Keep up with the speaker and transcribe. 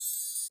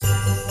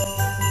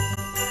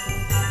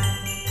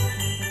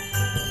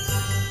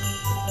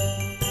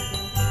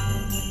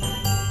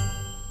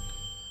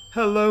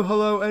Hello,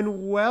 hello,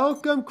 and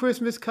welcome,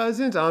 Christmas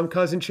cousins. I'm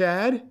Cousin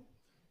Chad.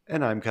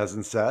 And I'm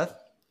Cousin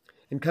Seth.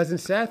 And Cousin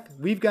Seth,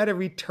 we've got a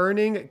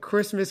returning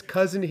Christmas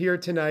cousin here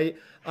tonight.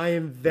 I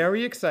am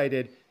very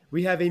excited.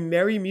 We have a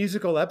merry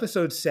musical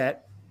episode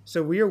set,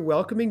 so we are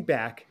welcoming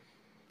back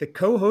the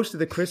co-host of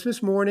the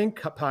Christmas Morning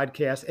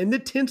podcast and the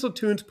Tinsel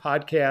Tunes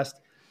podcast.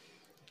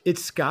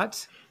 It's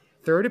Scott's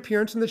third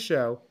appearance on the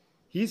show.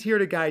 He's here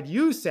to guide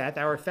you, Seth,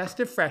 our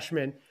festive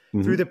freshman,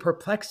 through the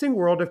perplexing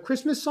world of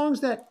Christmas songs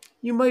that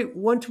you might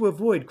want to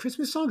avoid,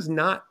 Christmas songs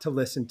not to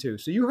listen to.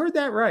 So you heard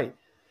that right.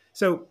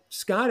 So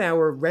Scott,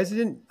 our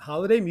resident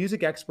holiday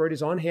music expert,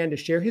 is on hand to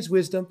share his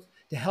wisdom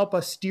to help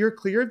us steer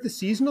clear of the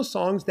seasonal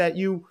songs that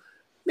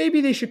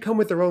maybe they should come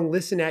with their own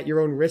listen at your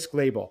own risk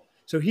label.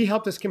 So he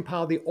helped us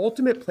compile the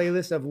ultimate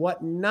playlist of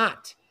what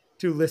not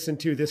to listen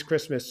to this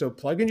Christmas. So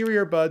plug in your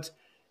earbuds,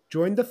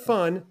 join the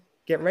fun,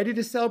 get ready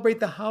to celebrate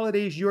the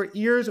holidays. Your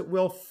ears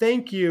will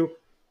thank you.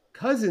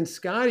 Cousin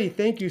Scotty,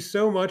 thank you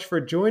so much for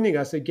joining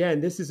us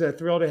again. This is a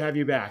thrill to have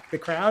you back. The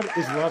crowd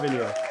is loving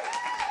you.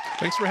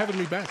 Thanks for having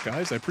me back,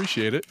 guys. I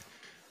appreciate it.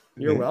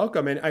 You're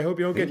welcome. And I hope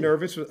you don't get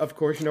nervous. Of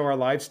course, you know, our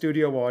live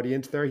studio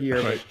audience, they're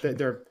here, Right. but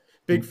they're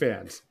big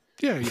fans.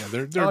 Yeah,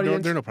 they're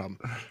no problem.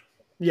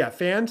 Yeah,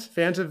 fans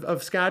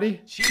of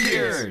Scotty?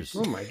 Cheers!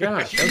 Oh my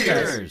gosh.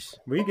 Cheers!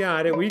 Okay.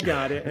 We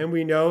got it. And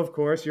we know, of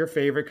course, your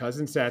favorite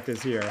Cousin Seth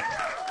is here.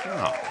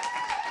 Oh.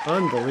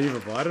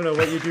 Unbelievable. I don't know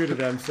what you do to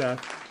them,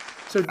 Seth.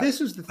 So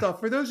this is the thought.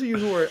 For those of you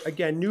who are,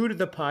 again, new to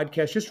the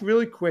podcast, just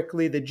really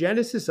quickly, the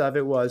genesis of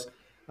it was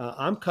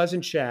I'm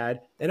Cousin Chad,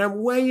 and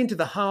I'm way into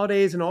the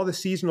holidays and all the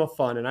seasonal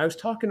fun. And I was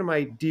talking to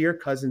my dear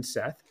cousin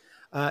Seth,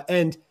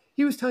 and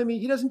he was telling me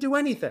he doesn't do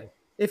anything.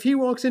 If he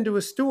walks into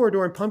a store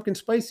during pumpkin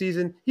spice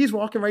season, he's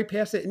walking right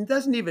past it and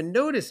doesn't even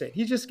notice it.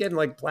 He's just getting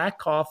like black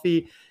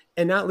coffee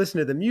and not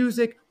listening to the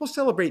music. We'll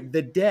celebrate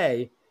the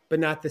day, but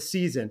not the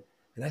season.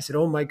 And I said,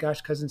 oh my gosh,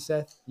 Cousin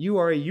Seth, you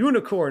are a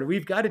unicorn.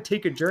 We've got to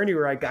take a journey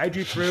where I guide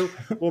you through.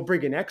 We'll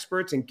bring in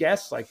experts and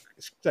guests like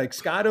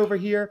Scott over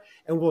here,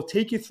 and we'll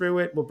take you through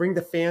it. We'll bring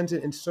the fans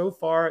in. And so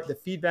far, the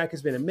feedback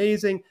has been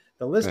amazing.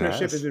 The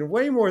listenership has been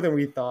way more than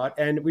we thought.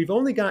 And we've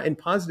only gotten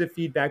positive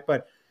feedback.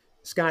 But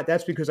Scott,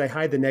 that's because I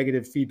hide the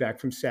negative feedback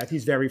from Seth.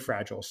 He's very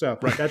fragile. So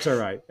that's all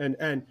right.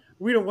 And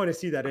we don't want to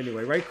see that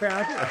anyway. Right,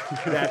 crowd?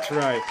 That's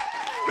right.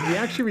 We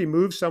actually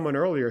removed someone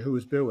earlier who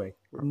was booing.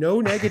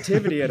 No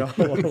negativity at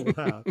all.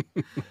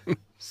 Wow.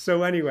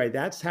 So anyway,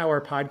 that's how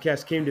our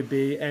podcast came to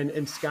be.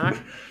 And Scott,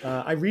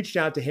 I reached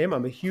out to him.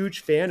 I'm a huge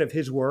fan of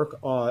his work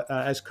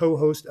as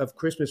co-host of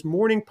Christmas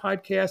Morning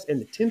podcast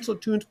and the Tinsel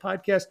Tunes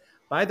podcast.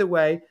 By the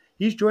way,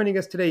 he's joining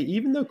us today,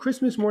 even though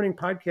Christmas Morning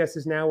podcast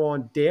is now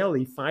on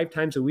daily, 5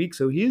 times a week.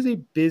 So he is a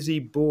busy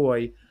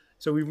boy.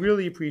 So we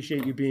really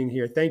appreciate you being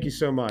here. Thank you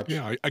so much.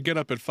 Yeah, I get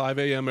up at 5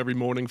 a.m. every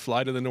morning,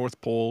 fly to the North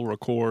Pole,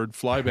 record,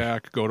 fly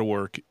back, go to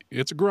work.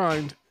 It's a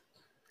grind.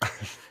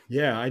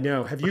 Yeah, I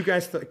know. Have you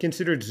guys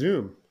considered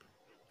Zoom?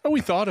 Oh, we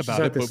thought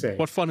about it, but same.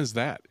 what fun is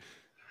that?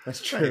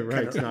 That's true,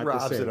 right? It's not the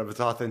robs same. it of its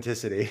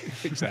authenticity.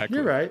 Exactly.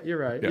 You're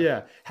right.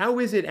 Yeah. How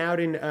is it out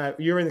in,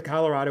 you're in the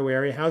Colorado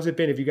area. How's it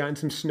been? Have you gotten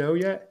some snow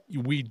yet?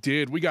 We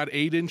did. We got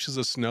 8 inches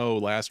of snow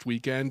last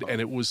weekend, and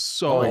it was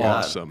so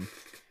awesome.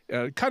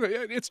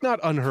 It's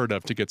not unheard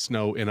of to get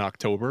snow in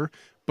October,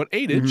 but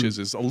 8 inches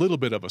is a little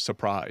bit of a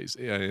surprise.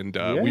 And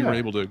we were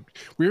able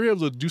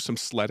to do some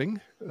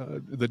sledding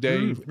the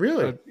day.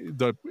 Really?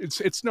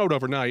 It snowed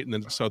overnight, and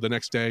then so the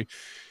next day,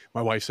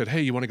 my wife said,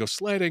 "Hey, you want to go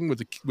sledding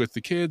with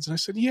the kids?" And I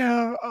said,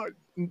 "Yeah,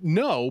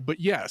 no, but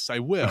yes, I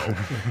will."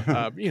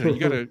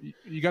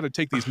 You gotta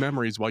take these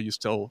memories while you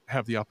still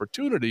have the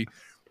opportunity.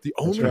 The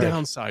only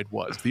downside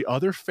was the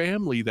other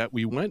family that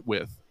we went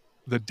with.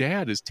 The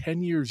dad is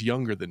 10 years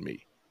younger than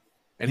me.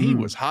 And he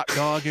was hot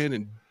dogging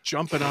and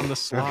jumping on the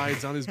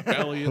slides on his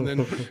belly and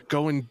then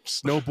going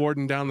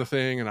snowboarding down the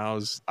thing. And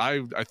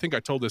I think I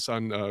told this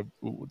on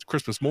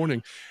Christmas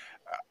morning.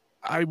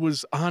 I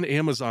was on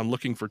Amazon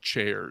looking for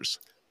chairs.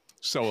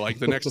 So like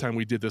the next time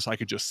we did this, I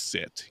could just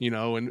sit,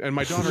 and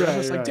my daughter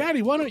was like,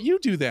 "Daddy, why don't you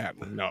do that?"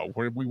 No,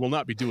 we will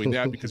not be doing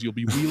that because you'll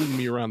be wheeling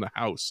me around the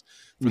house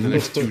for the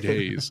next 2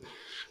 days.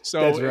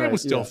 So it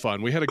was still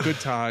fun. We had a good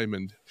time.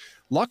 And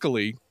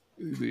luckily,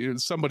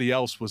 somebody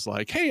else was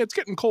like, "Hey, it's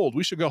getting cold.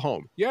 We should go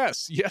home."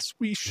 Yes,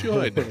 we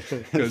should.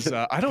 Because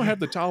I don't have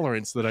the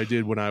tolerance that I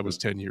did when I was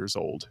 10 years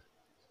old.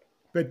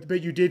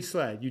 But you did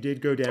sled. You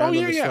did go down on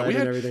the sled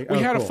and everything. We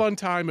had a fun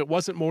time. It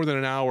wasn't more than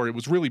an hour. It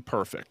was really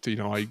perfect.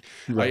 I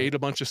ate a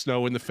bunch of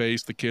snow in the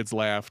face. The kids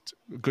laughed.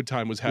 A good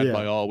time was had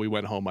by all. We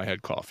went home. I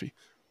had coffee.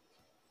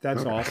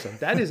 That's awesome.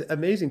 That is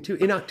amazing too.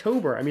 In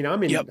October, I mean,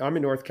 I'm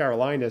in North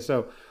Carolina,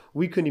 so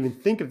we couldn't even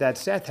think of that.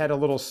 Seth had a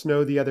little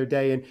snow the other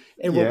day,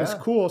 and what was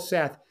cool,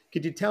 Seth,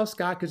 could you tell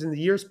Scott? Because in the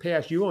years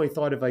past, you only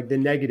thought of like the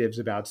negatives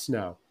about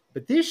snow,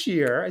 but this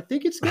year, I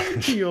think it's getting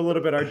to you a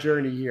little bit. Our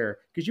journey here,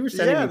 because you were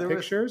sending me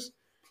pictures.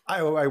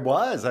 I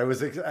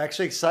was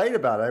actually excited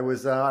about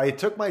it. I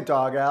took my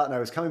dog out and I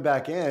was coming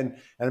back in and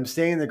I'm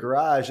staying in the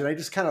garage and I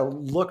just kind of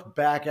looked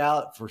back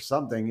out for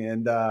something.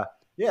 And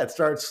Yeah, it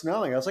started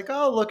snowing. I was like,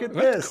 "Oh, look at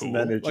That's this!" cool. And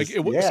then it Like just it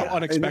was so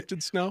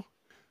unexpected snow.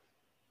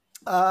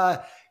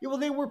 Yeah, well,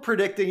 they were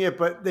predicting it,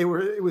 but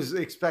it was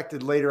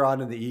expected later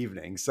on in the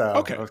evening. So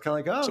Okay. I was kind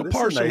of like, "Oh, So this is a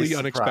partially nice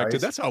unexpected.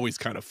 surprise." That's always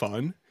kind of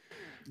fun.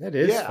 That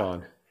is Yeah.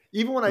 fun.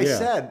 Even when I Yeah.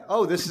 said,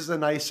 "Oh, this is a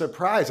nice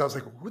surprise," I was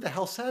like, "Who the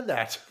hell said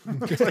that?" I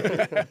was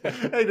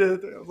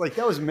like,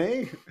 "That was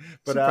me."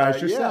 But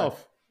Surprise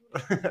yourself.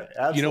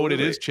 Absolutely. You know what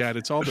it is, Chad?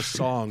 It's all the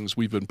songs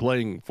we've been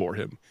playing for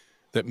him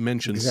that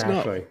mention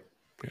Exactly.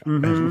 snow.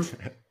 Yeah.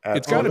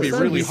 It's got to All be of a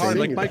sudden really he's hard.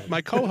 singing Like that.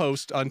 my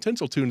co-host on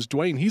Tinsel Tunes,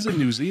 Dwayne, he's in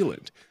New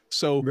Zealand.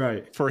 So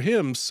Right. for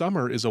him,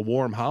 summer is a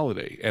warm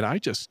holiday. And I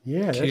just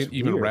Yeah, that's can't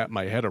even weird. wrap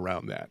my head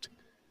around that.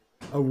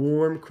 A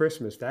warm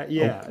Christmas. That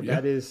yeah.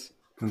 that is.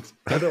 And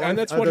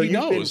that's what he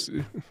knows.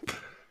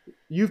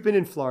 You've been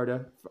in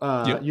Florida.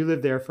 Yep. You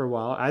lived there for a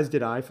while, as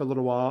did I for a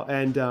little while.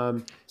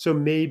 And so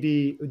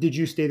maybe, did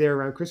you stay there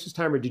around Christmas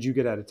time or did you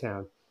get out of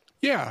town?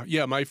 Yeah.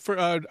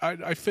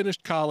 I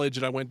finished college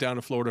and I went down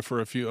to Florida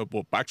for a few.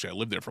 Well, actually, I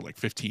lived there for like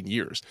 15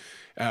 years.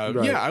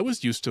 Right. Yeah, I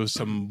was used to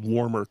some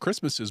warmer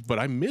Christmases, but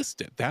I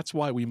missed it. That's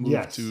why we moved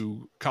Yes.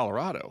 to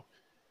Colorado.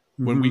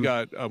 When we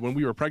got when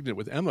we were pregnant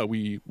with Emma,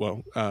 we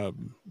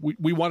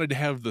wanted to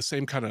have the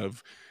same kind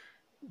of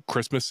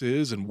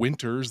Christmases and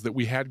winters that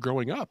we had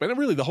growing up, and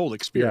really the whole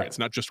experience,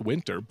 not just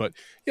winter. But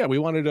yeah, we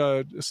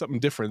wanted something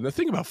different. The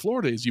thing about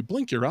Florida is you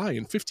blink your eye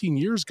and 15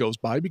 years goes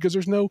by because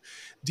there's no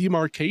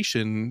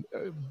demarcation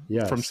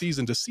from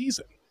season to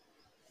season.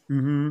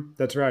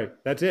 That's right.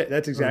 That's it.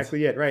 That's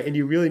exactly it. Right. And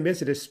you really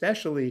miss it,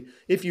 especially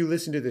if you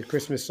listen to the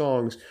Christmas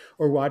songs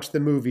or watch the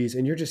movies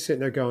and you're just sitting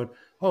there going,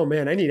 oh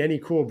man, I need any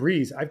cool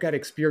breeze. I've got to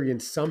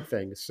experience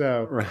something.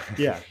 So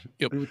yeah,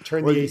 we would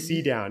turn the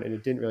AC down and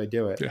it didn't really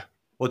do it. Yeah.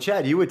 Well,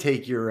 Chad, you would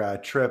take your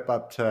trip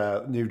up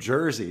to New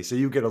Jersey, so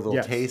you get a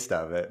little taste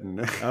of it.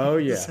 And oh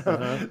yeah, so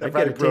that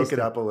probably broke it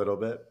up a little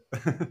bit.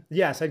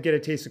 Yes, I'd get a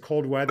taste of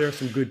cold weather,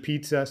 some good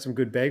pizza, some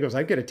good bagels.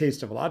 I'd get a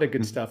taste of a lot of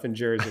good stuff in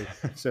Jersey.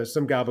 So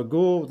some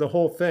gabagool, the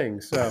whole thing.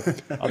 So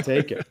I'll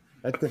take it.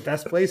 That's the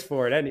best place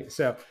for it.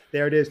 So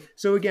there it is.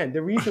 So again,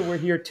 the reason we're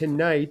here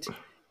tonight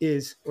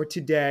or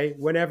today,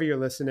 whenever you're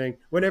listening,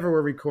 whenever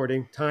we're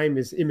recording, time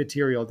is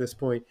immaterial at this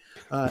point,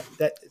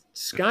 that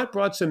Scott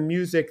brought some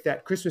music,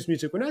 that Christmas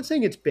music. We're not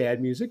saying it's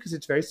bad music because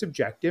it's very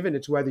subjective and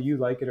it's whether you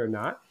like it or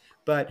not,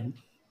 but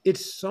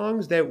it's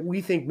songs that we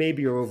think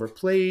maybe are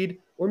overplayed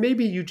or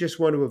maybe you just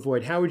want to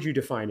avoid. How would you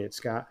define it,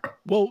 Scott?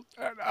 Well,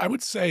 I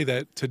would say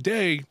that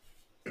today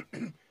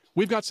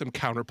we've got some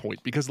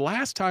counterpoint because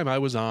last time I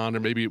was on, or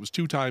maybe it was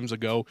 2 times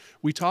ago,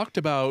 we talked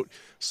about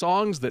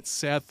songs that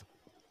Seth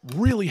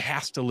really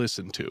has to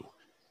listen to,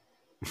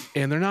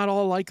 and they're not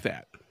all like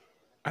that.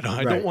 I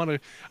don't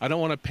want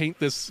to paint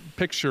this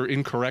picture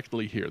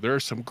incorrectly here. There are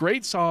some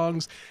great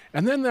songs,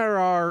 and then there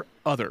are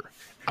other.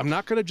 I'm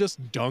not going to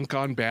just dunk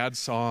on bad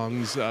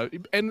songs.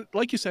 And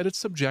like you said, it's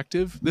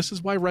subjective. This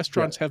is why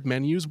restaurants have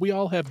menus. We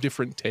all have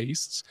different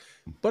tastes.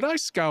 But I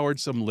scoured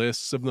some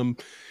lists of them,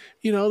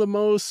 the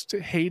most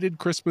hated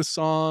Christmas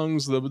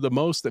songs, the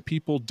most that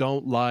people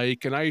don't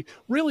like. And I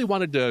really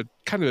wanted to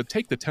kind of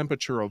take the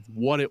temperature of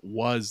what it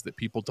was that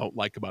people don't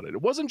like about it.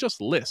 It wasn't just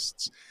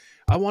lists.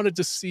 I wanted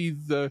to see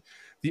the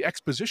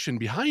exposition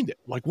behind it.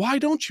 Like, why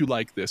don't you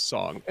like this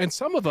song? And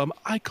some of them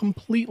I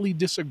completely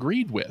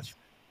disagreed with.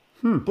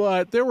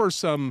 But there were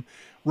some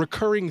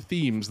recurring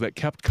themes that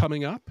kept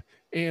coming up.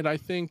 And I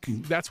think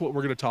that's what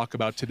we're going to talk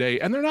about today.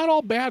 And they're not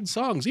all bad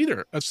songs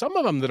either. Some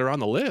of them that are on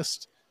the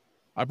list,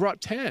 I brought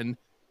 10.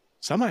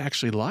 Some I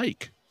actually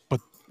like. But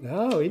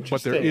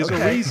there is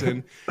a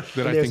reason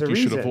that I think you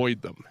should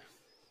avoid them.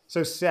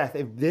 So Seth,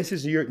 if this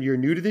is you're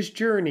new to this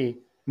journey,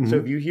 so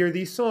if you hear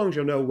these songs,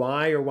 you'll know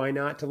why or why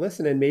not to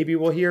listen, and maybe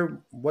we'll hear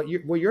what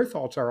your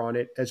thoughts are on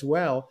it as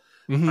well.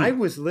 I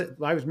was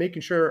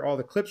making sure all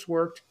the clips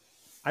worked.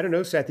 I don't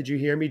know, Seth, did you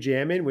hear me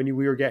jamming when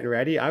we were getting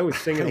ready? I was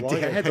singing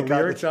along. I had the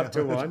lyrics up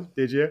to one.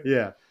 Did you?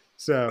 Yeah.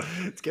 So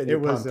it's getting you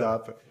pumped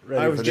up.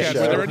 I was Chad,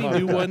 were there any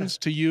new ones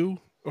to you,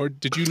 or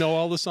did you know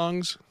all the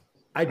songs?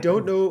 I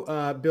don't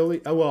know,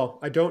 Billy. Oh, well,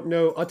 I don't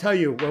know. I'll tell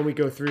you when we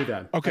go through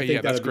them. Okay,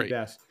 yeah, that's great.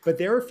 But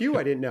there are a few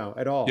I didn't know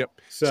at all.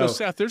 Yep. So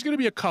Seth, there's going to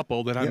be a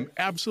couple that I'm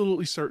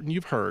absolutely certain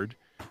you've heard.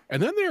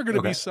 And then there are going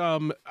to be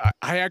some,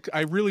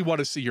 I really want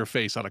to see your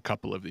face on a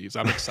couple of these.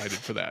 I'm excited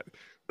for that.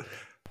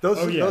 Those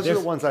are the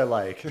ones I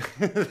like.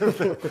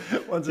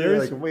 Ones that are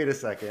like, wait a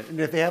second. And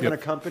if they have an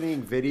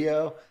accompanying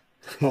video,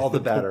 all the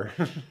better.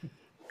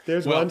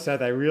 There's one,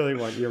 Seth, I really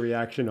want your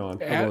reaction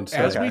on.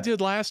 As we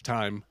did last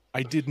time,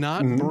 I did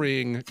not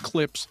bring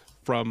clips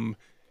from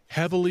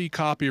heavily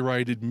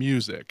copyrighted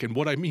music. And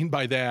what I mean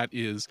by that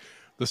is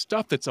the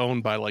stuff that's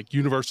owned by like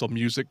Universal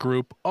Music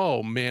Group.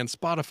 Oh man,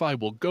 Spotify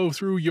will go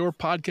through your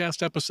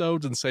podcast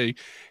episodes and say,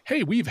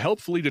 hey, we've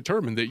helpfully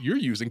determined that you're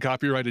using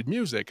copyrighted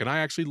music. And I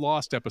actually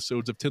lost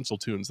episodes of Tinsel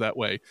Tunes that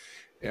way.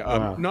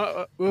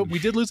 We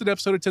did lose an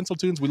episode of Tinsel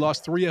Tunes. We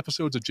lost 3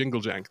 episodes of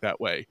Jingle Jank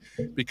that way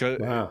because,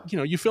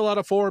 you fill out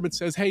a form. It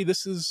says, hey,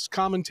 this is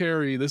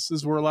commentary. This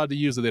is, we're allowed to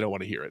use it. They don't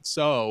want to hear it.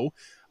 So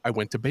I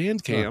went to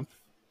Bandcamp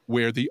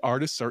where the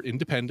artists are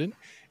independent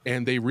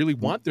and they really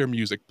want their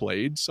music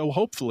played. So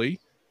hopefully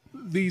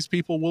these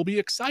people will be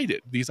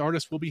excited. These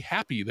artists will be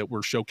happy that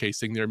we're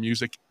showcasing their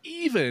music,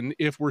 even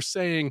if we're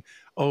saying,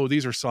 oh,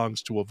 these are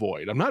songs to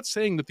avoid. I'm not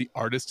saying that the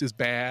artist is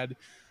bad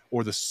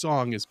or the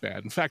song is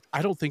bad. In fact,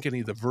 I don't think any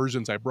of the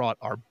versions I brought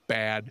are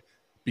bad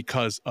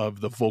because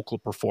of the vocal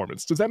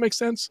performance. Does that make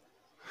sense?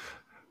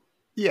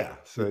 Yeah,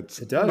 so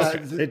it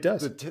does. It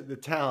does. The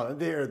talent,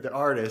 the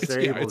artists,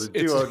 they're able to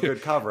do a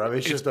good cover. I mean,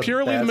 it's just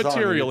purely the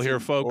material here,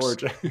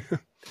 folks.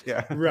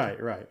 Yeah,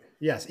 right.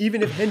 Yes,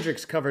 even if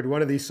Hendrix covered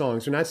one of these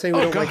songs, we're not saying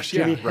we don't like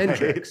Jimi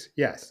Hendrix. Right.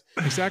 Yes,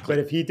 exactly.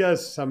 But if he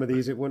does some of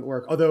these, it wouldn't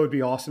work. Although it would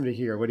be awesome to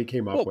hear what he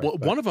came up with. Well,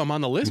 one of them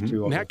on the list,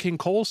 Nat King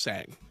Cole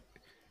sang.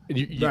 And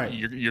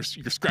you're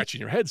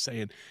scratching your head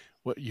saying,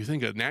 "What, you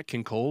think a Nat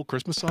King Cole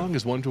Christmas song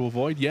is one to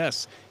avoid?"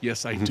 Yes,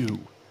 I do.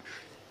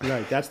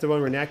 Right, that's the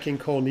one where Nat King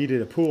Cole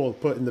needed a pool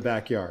put in the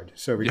backyard,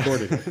 so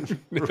recorded it.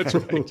 That's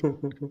right.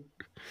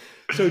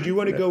 So do you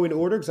want to go in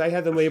order? Because I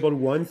have them labeled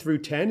 1 through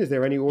 10. Is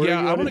there any order?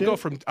 Yeah, I want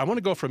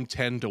to go from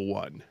 10 to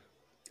 1.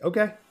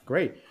 Okay,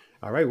 great.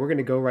 All right, we're going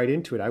to go right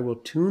into it. I will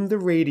tune the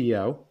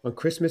radio on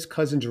Christmas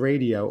Cousins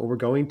Radio, and we're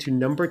going to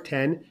number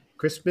 10,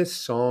 Christmas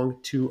Song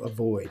to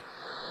Avoid.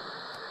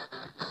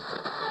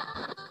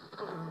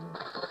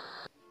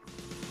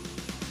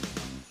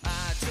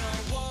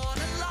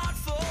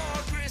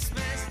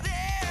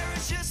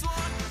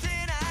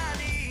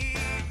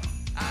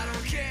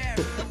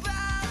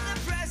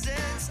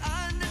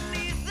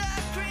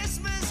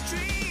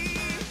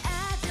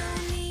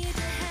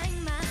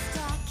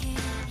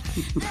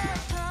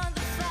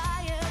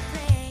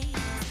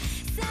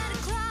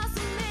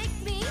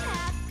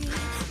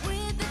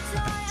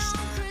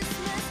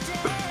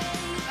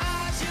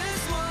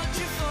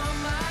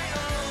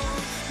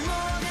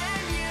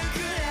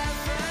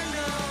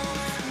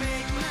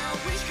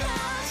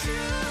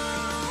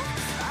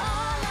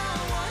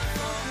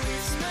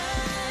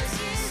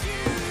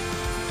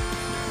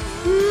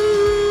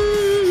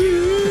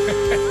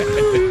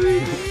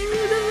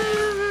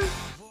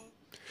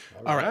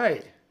 All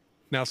right.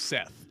 Now,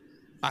 Seth,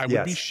 I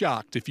would be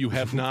shocked if you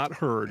have not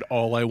heard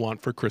All I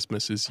Want for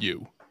Christmas Is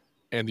You.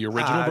 And the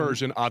original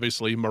version,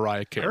 obviously,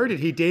 Mariah Carey. I heard it.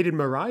 He dated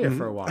Mariah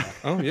for a while.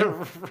 Oh,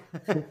 yeah.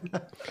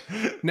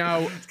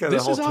 Now,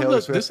 this is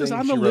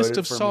on the list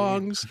of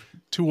songs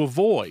to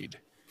avoid.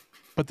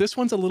 But this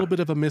one's a little bit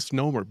of a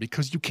misnomer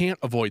because you can't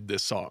avoid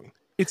this song.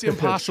 It's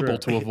impossible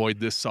to avoid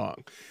this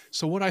song.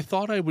 So what I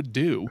thought I would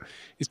do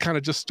is kind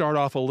of just start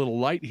off a little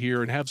light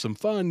here and have some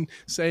fun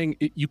saying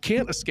you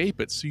can't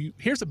escape it. So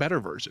here's a better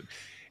version.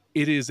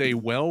 It is a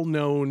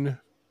well-known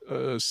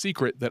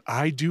secret that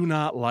I do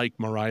not like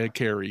Mariah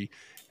Carey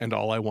and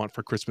All I Want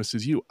for Christmas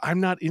Is You. I'm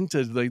not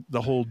into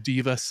the whole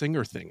diva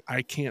singer thing.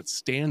 I can't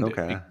stand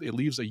it. It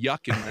leaves a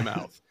yuck in my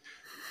mouth.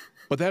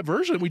 But that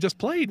version we just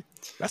played,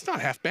 that's not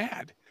half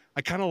bad.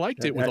 I kind of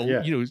liked it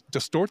with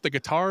distort the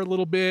guitar a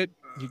little bit.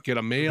 You get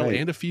a male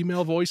and a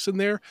female voice in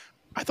there.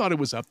 I thought it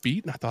was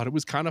upbeat and I thought it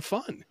was kind of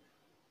fun.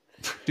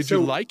 Did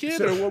you like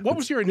it? Or what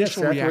was your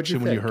initial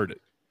reaction when you heard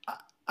it?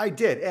 I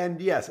did.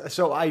 And yes,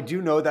 so I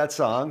do know that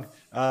song.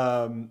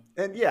 And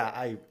yeah,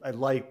 I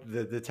liked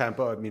the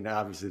tempo. I mean,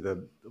 obviously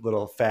the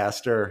little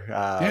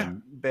faster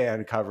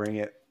band covering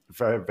it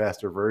for a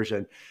faster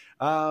version.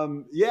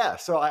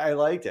 So I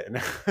liked it. And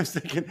I was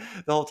thinking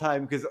the whole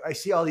time, because I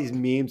see all these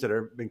memes that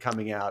have been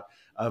coming out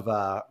of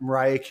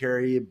Mariah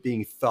Carey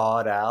being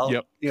thawed out.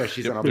 Yep. You know,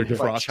 she's on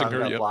a chunk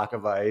of block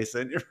of ice.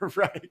 And you're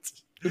right.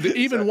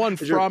 Even one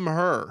from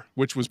her,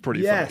 which was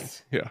pretty funny.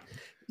 Yeah.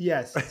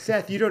 Yes.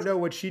 Seth, you don't know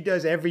what she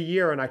does every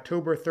year on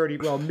October 30,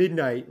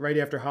 midnight, right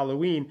after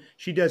Halloween.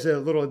 She does a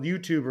little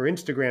YouTube or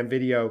Instagram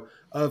video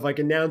of like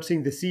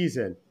announcing the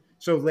season.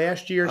 So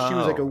last year she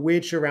was like a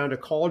witch around a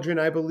cauldron,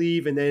 I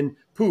believe, and then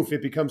poof,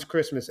 it becomes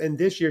Christmas. And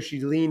this year she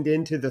leaned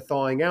into the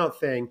thawing out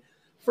thing.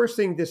 First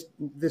thing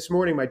this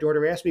morning, my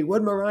daughter asked me, what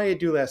did Mariah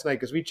do last night?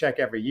 Because we check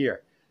every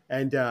year.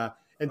 And so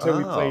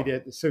we played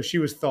it. So she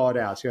was thawed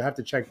out. So you'll have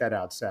to check that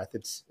out, Seth.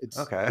 It's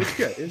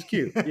good. It's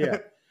cute. Yeah.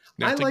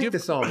 Now, I like the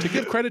song. To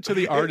give credit to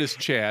the artist,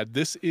 Chad,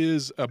 this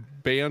is a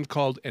band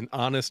called An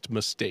Honest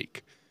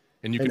Mistake.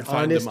 And you can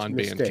find them on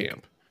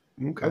Bandcamp.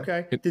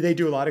 Okay. Did they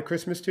do a lot of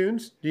Christmas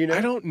tunes? Do you know?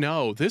 I don't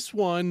know. This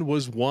one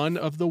was one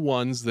of the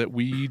ones that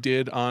we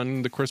did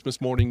on the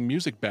Christmas morning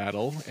music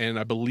battle, and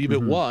I believe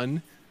it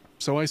won.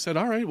 So I said,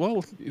 all right,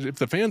 well, if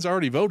the fans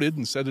already voted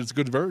and said it's a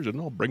good version,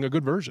 I'll bring a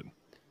good version.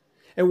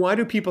 And why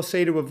do people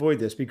say to avoid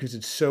this? Because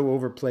it's so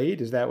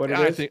overplayed? Is that what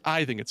it is?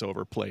 I think it's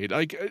overplayed.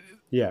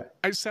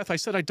 Seth, I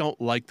said I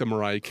don't like the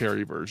Mariah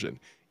Carey version.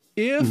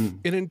 If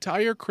an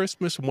entire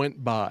Christmas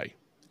went by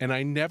and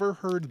I never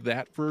heard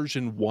that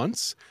version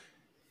once,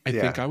 I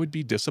think I would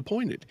be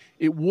disappointed.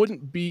 It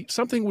wouldn't be,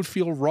 something would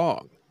feel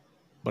wrong,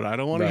 but I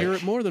don't want to hear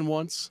it more than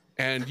once.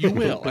 And you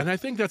will. And I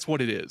think that's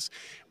what it is.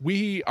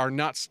 We are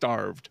not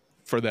starved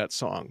for that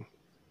song.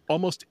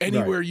 Almost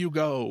anywhere you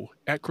go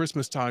at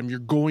Christmas time, you're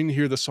going to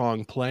hear the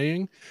song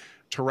playing.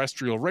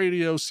 Terrestrial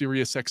radio,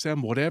 Sirius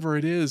XM, whatever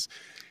it is.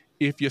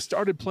 If you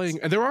started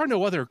playing, and there are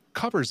no other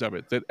covers of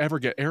it that ever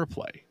get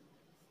airplay.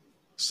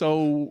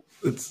 So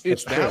it's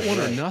that true, one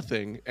or right.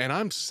 nothing, and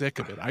I'm sick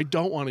of it. I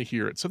don't want to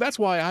hear it. So that's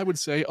why I would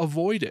say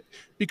avoid it,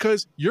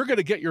 because you're going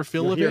to get your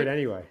fill You'll of hear it. it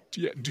anyway.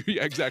 Yeah,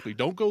 exactly.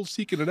 Don't go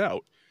seeking it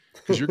out,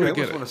 because you're going I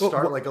to get almost it. want to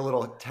start like a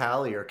little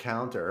tally or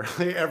counter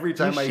every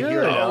time I should.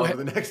 hear it Oh, over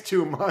the next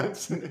 2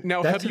 months.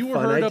 Now, That's have a you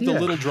fun heard of the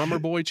idea. Little Drummer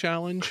Boy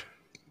Challenge?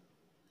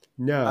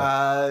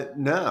 No.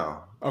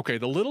 No. Okay,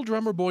 the Little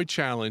Drummer Boy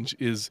Challenge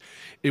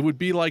it would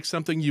be like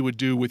something you would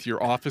do with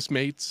your office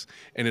mates,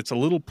 and it's a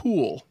little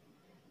pool.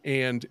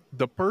 And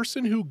the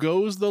person who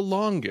goes the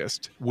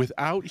longest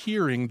without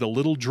hearing the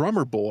Little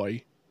Drummer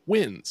Boy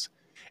wins.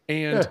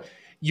 And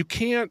you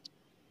can't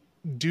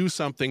do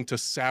something to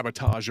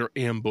sabotage or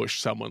ambush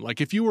someone. Like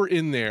if you were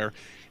in there,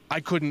 I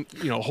couldn't,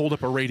 hold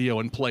up a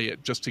radio and play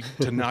it just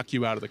to knock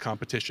you out of the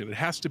competition. It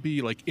has to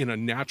be like in a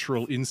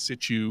natural in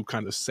situ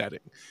kind of setting.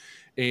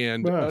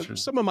 And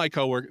some of my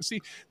coworkers,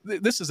 see,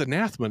 this is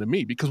anathema to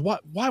me, because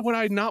why would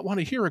I not want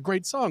to hear a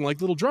great song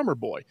like Little Drummer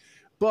Boy?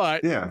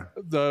 But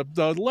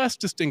the less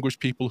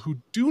distinguished people who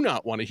do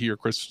not want to hear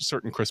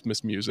certain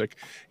Christmas music,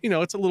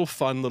 it's a little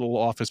fun little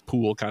office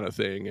pool kind of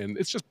thing, and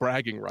it's just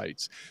bragging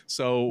rights.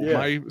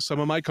 So some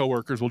of my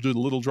coworkers will do the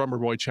Little Drummer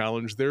Boy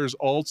Challenge. There's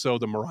also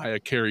the Mariah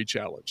Carey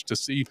Challenge to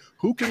see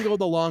who can go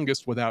the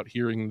longest without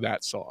hearing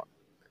that song.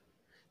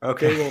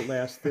 Okay. They won't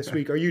last this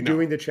week. Are you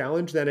doing the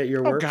challenge then at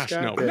your work? Oh gosh,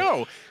 Scott?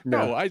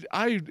 no.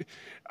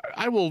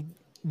 I will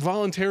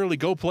voluntarily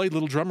go play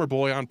Little Drummer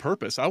Boy on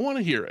purpose. I want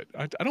to hear it.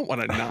 I don't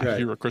want to not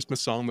hear a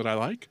Christmas song that I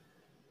like.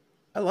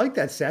 I like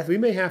that, Seth. We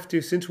may have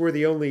to, since we're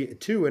the only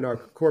two in our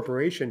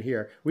corporation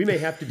here, we may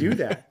have to do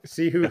that.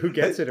 See who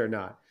gets it or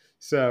not.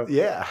 So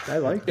yeah, I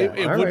like that.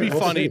 It would be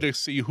funny to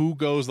see who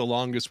goes the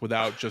longest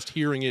without just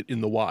hearing it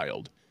in the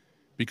wild,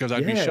 because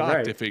I'd be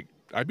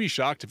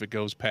shocked if it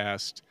goes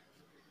past,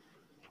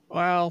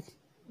 well,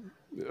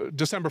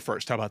 December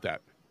 1st. How about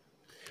that?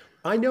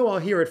 I know I'll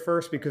hear it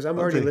first because I'm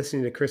already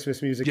listening to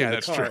Christmas music in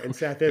the car, true. and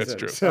Seth isn't. That's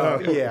true. So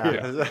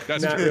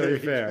That's not true. really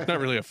fair. It's not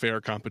really a fair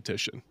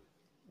competition.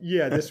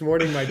 Yeah, this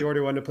morning my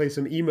daughter wanted to play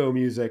some emo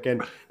music,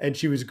 and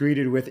she was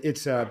greeted with,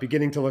 "It's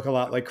beginning to look a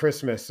lot like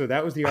Christmas." So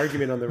that was the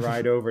argument on the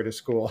ride over to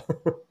school.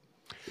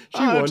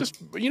 She won.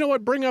 Just, you know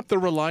what? Bring up the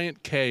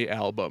Reliant K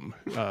album,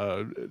 Yes,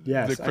 the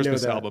I know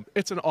Christmas that. album.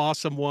 It's an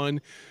awesome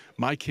one.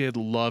 My kid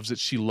loves it.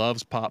 She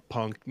loves pop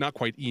punk. Not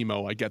quite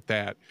emo, I get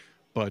that,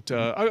 but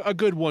a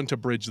good one to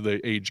bridge the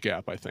age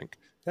gap, I think.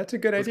 That's a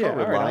good It's idea.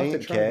 called All right, I'll have to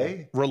Reliant try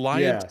K. that.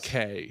 Reliant Yes.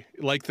 K,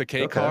 like the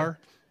K car.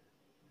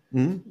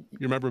 Mm-hmm. You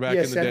remember back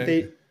in the Seth,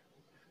 day?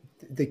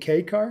 the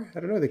K car? I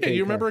don't know the K car.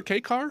 You remember a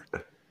K car?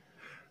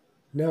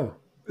 No.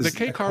 The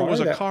K car was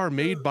a car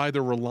made by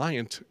the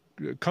Reliant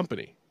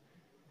company.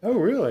 Oh,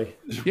 really?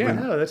 Yeah.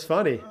 Wow, that's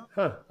funny.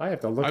 Huh. I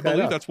have to look I that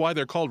believe up. that's why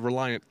they're called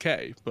Reliant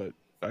K, but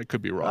I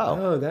could be wrong.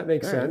 Oh, that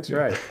makes sense.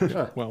 Right.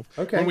 Huh. Well,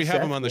 okay, when we have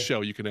Seth, him on the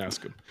show, you can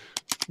ask him.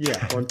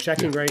 Yeah, well, I'm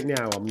checking right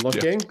now. I'm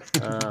looking.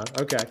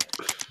 Okay,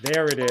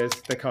 there it is,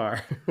 the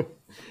car.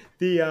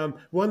 The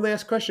one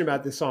last question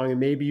about this song, and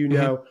maybe you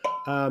know,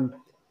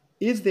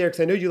 is there?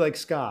 Because I know you like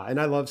ska, and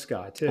I love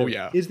ska too. Oh,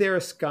 yeah. Is there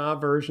a ska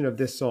version of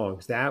this song?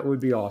 'Cause that would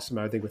be awesome.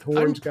 I would think with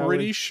horns I'm going.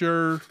 pretty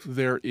sure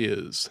there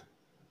is.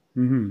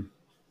 Mm-hmm.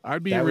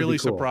 I'd be That would really be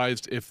cool.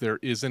 surprised if there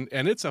isn't.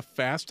 And it's a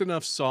fast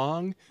enough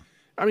song.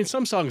 I mean,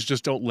 some songs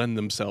just don't lend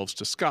themselves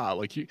to ska.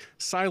 Like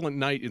Silent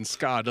Night in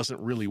ska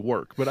doesn't really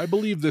work, but I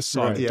believe this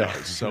song Right. Yeah.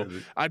 does. So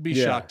I'd be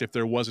Yeah. shocked if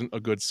there wasn't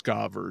a good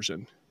ska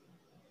version.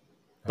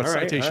 But All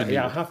right, citation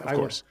yeah, needed, of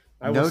course.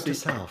 I will Note see. to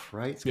self,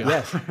 right? Yeah.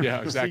 Yes.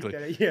 Yeah,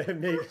 exactly. Yeah, it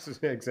makes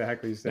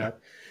exactly, Seth.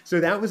 So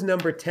that was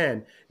number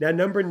 10. Now,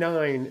 number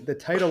 9, the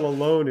title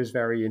alone is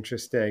very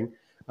interesting.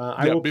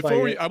 I will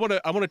play it. I want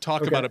to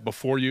talk about it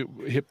before you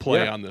hit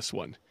play on this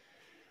one.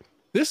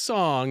 This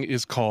song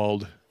is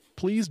called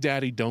 "Please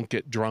Daddy Don't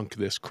Get Drunk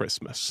This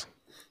Christmas."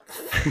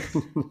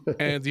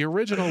 And the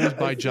original was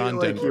by John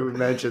like Denver. you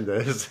mentioned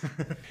this.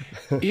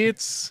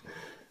 It's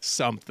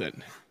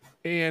something.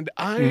 And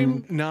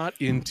I'm not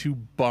into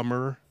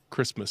bummer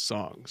Christmas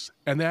songs.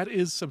 And that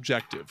is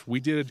subjective. We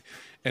did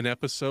an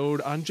episode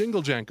on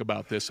Jingle Jank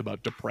about this,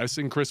 about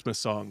depressing Christmas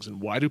songs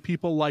and why do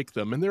people like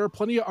them. And there are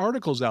plenty of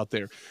articles out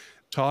there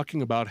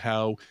talking about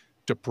how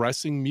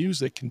depressing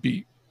music can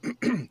be.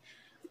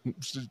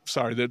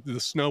 Sorry, the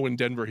snow in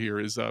Denver here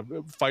is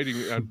fighting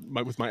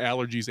with my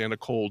allergies and a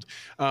cold.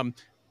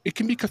 It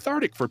can be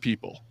cathartic for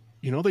people.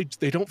 You know,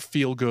 they don't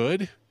feel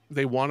good.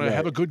 They want to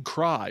have a good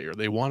cry, or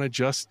they want to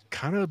just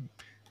kind of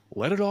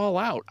let it all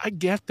out. I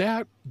get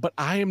that, but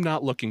I am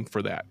not looking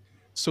for that.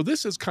 So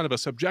this is kind of a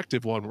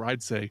subjective one where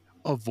I'd say,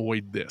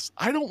 avoid this.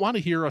 I don't want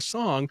to hear a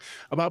song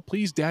about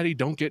 "Please Daddy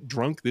Don't Get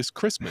Drunk This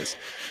Christmas."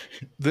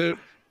 The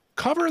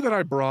cover that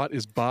I brought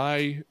is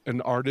by an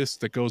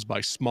artist that goes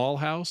by Small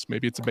House.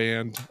 Maybe it's a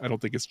band. I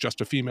don't think it's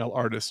just a female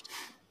artist.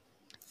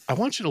 I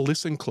want you to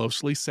listen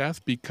closely,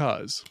 Seth,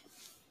 because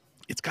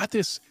it's got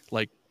this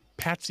like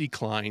Patsy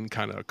Cline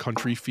kind of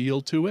country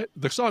feel to it.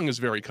 The song is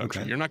very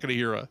country. You're not going to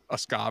hear a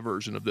ska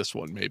version of this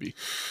one, maybe.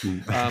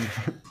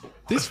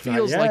 This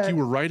feels like you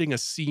were writing a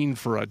scene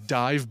for a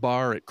dive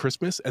bar at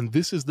Christmas, and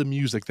this is the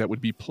music that would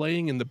be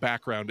playing in the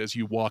background as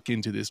you walk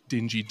into this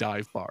dingy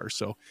dive bar.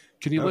 So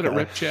can you let it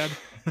rip, Chad?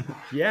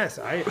 Yes,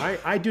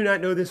 I do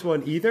not know this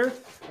one either,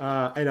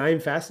 and I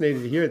am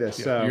fascinated to hear this.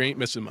 Yeah, so you ain't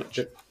missing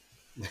much.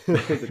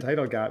 The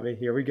title got me.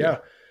 Here we go. Yeah.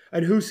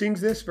 And who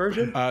sings this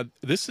version?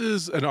 This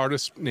is an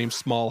artist named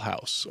Small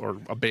House, or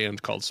a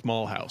band called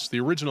Small House. The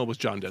original was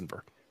John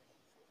Denver.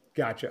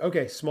 Gotcha.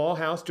 Okay, Small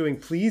House doing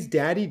Please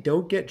Daddy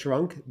Don't Get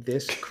Drunk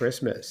This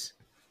Christmas.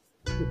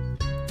 Please,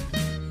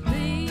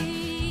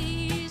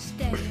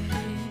 Daddy,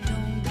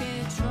 don't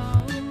get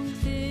drunk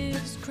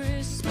this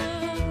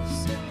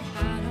Christmas.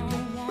 I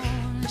don't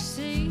want to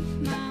see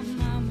my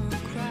mama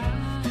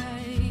cry.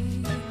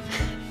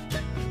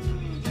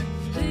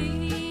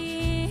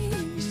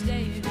 Please,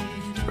 Daddy,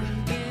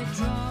 don't get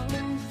drunk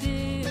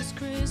this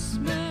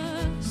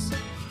Christmas.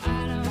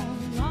 I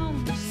don't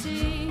want to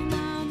see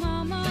my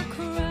mama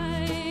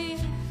cry.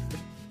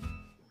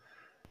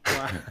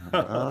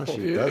 Oh,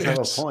 she does have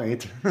a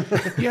point.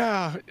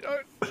 Yeah,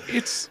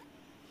 it's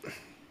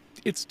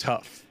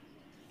tough,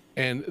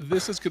 and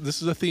this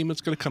is a theme that's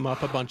going to come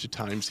up a bunch of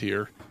times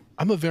here.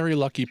 I'm a very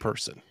lucky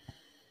person.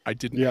 I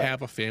didn't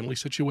have a family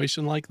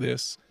situation like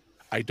this.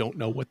 I don't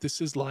know what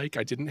this is like.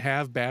 I didn't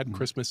have bad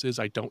Christmases.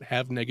 I don't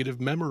have negative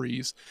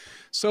memories.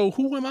 So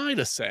who am I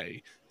to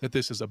say that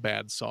this is a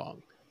bad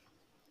song?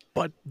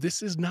 But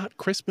this is not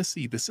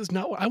Christmassy. This is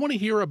not what I want to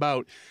hear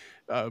about.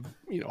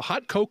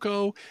 Hot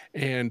cocoa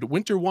and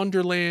winter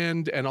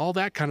wonderland and all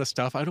that kind of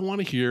stuff. I don't want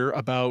to hear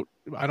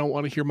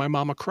my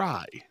mama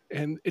cry,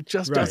 and it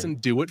just doesn't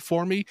do it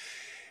for me.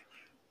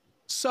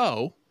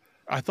 So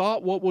I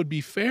thought what would be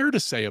fair to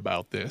say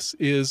about this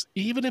is,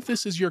 even if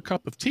this is your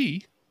cup of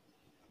tea,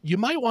 you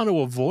might want to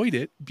avoid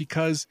it,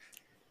 because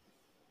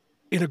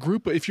in a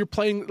group, if you're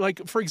playing,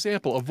 like, for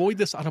example, avoid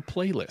this on a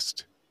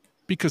playlist,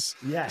 because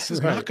this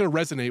is not going to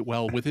resonate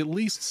well with at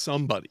least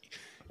somebody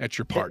at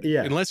your party,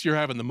 unless you're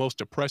having the most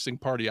depressing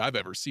party I've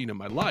ever seen in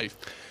my life.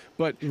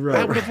 But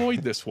I would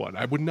avoid this one.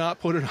 I would not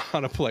put it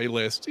on a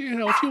playlist. You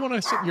know, if you want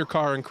to sit in your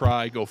car and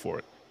cry, go for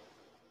it.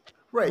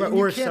 Right.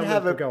 Or you can't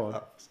have it going.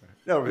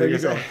 No, there you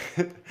go.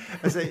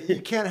 I say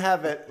you can't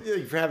have it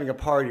if you're having a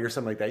party or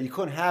something like that. You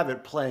couldn't have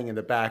it playing in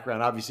the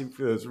background, obviously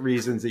for those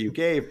reasons that you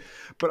gave.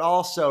 But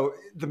also,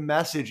 the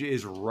message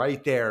is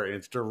right there and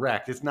it's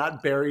direct. It's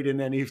not buried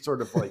in any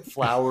sort of like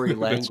flowery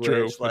language.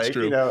 That's true. Like,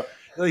 you know,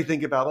 really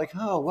think about like,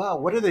 oh wow,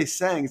 what are they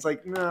saying? It's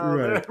like, no,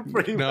 they're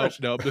pretty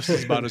much. No, this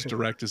is about as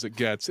direct as it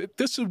gets.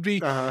 This would be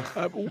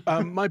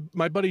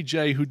my buddy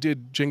Jay, who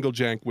did Jingle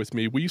Jank with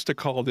me. We used to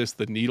call this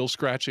the needle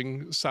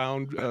scratching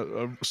sound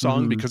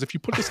song, because if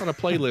you put this on a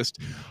playlist,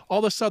 all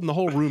of a sudden the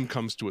whole room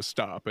comes to a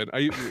stop, and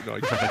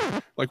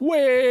like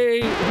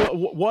wait,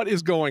 what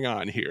is going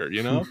on here?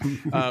 You know,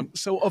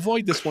 so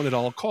avoid this one at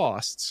all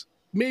costs.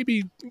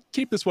 Maybe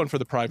keep this one for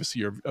the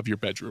privacy of your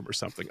bedroom or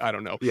something. I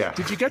don't know. Yeah.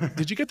 Did you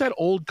get that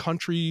old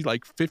country,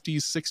 like 50s,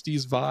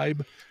 60s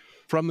vibe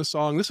from the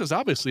song? This is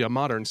obviously a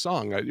modern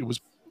song. It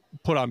was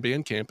put on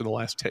Bandcamp in the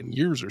last 10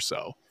 years or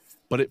so,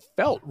 but it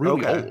felt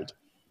really old.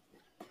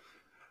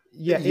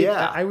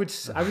 Yeah. I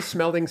was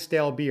smelling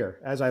stale beer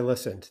as I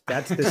listened.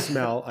 That's the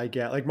smell I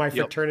get. Like my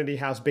fraternity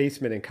house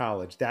basement in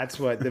college. That's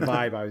what the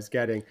vibe I was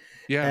getting.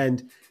 Yeah.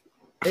 And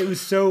it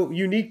was so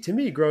unique to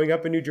me growing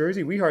up in New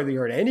Jersey. We hardly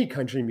heard any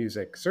country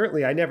music.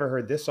 Certainly, I never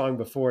heard this song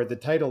before. The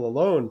title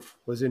alone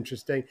was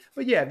interesting.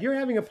 But yeah, if you're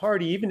having a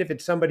party, even if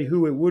it's somebody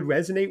who it would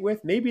resonate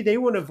with, maybe they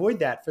want to avoid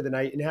that for the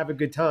night and have a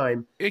good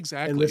time.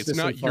 Exactly. It's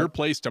not your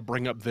place to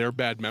bring up their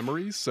bad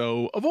memories,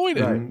 so avoid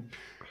it. Right.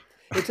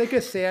 It's like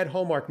a sad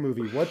Hallmark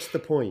movie. What's the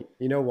point?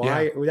 You know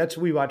why? Yeah. That's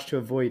what we watch to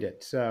avoid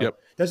it. So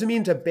doesn't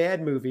mean it's a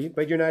bad movie,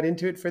 but you're not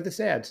into it for the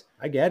sads.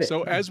 I get it.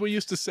 So as we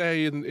used to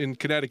say in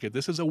Connecticut,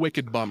 this is a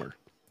wicked bummer.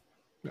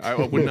 I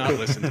would not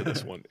listen to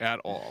this one at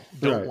all.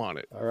 Don't want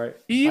it. All right.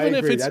 Even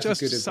if it's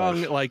just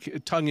sung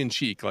like tongue in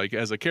cheek, like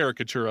as a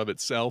caricature of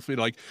itself.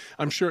 Like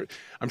I'm sure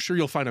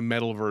you'll find a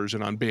metal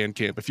version on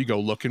Bandcamp if you go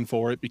looking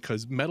for it,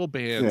 because metal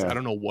bands, I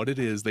don't know what it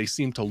is, they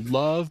seem to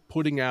love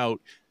putting out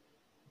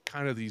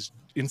kind of these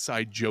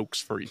inside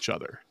jokes for each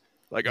other.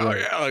 Like, oh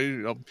yeah, you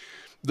know,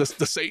 the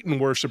Satan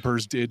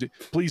worshipers did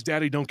Please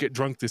Daddy Don't Get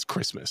Drunk This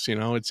Christmas. You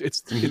know, it's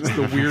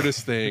the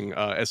weirdest thing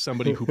as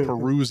somebody who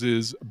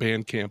peruses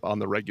Bandcamp on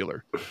the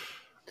regular.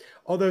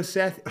 Although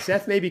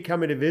Seth may be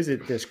coming to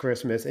visit this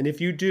Christmas, and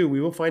if you do, we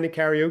will find a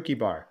karaoke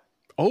bar.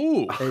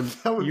 Oh,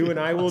 and you and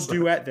I will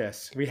duet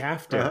this. We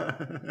have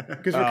to,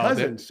 because we're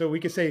cousins, so we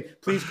could say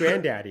 "Please,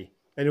 Granddaddy,"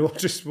 and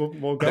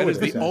we'll go. That is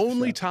the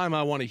only time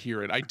I want to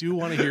hear it. I do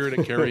want to hear it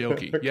at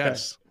karaoke. Okay.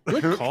 Yes,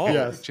 good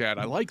call, Chad.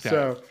 I like that.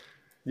 So,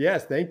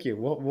 yes, thank you.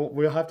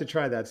 We'll have to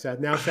try that, Seth.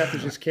 Now Seth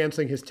is just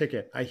canceling his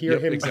ticket. I hear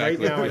him right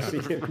now. I see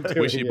him doing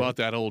Wish he bought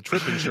that old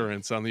trip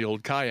insurance on the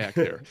old kayak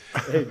there.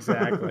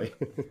 Exactly.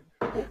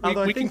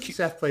 Although I think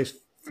Seth plays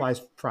flies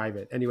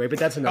private anyway. But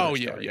that's another. Oh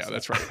yeah, story, yeah, so.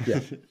 that's right. Yeah,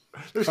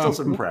 There's still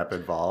some prep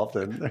involved,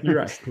 and you're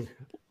right.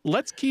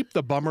 Let's keep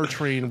the bummer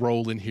train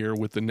rolling here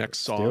with the next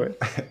Do song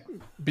it.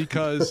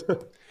 because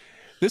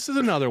this is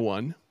another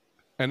one.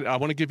 And I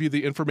want to give you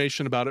the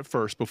information about it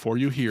first before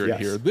you hear it Yes.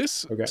 here.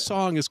 This Okay.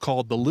 song is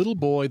called The Little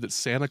Boy That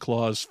Santa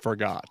Claus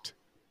Forgot.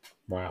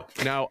 Wow.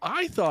 Now,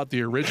 I thought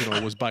the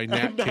original was by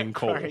Nat I'm not King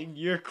Cole. crying.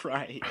 You're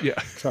crying. Yeah.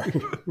 Sorry.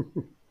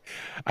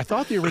 I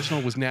thought the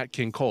original was Nat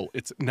King Cole.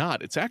 It's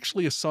not. It's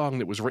actually a song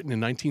that was written in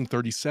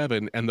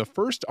 1937, and the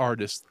first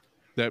artist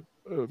that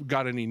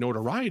got any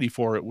notoriety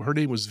for it, her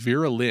name was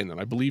Vera Lynn, and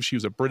I believe she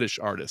was a British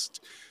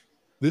artist.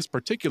 This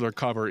particular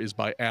cover is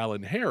by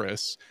Alan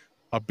Harris,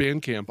 a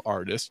Bandcamp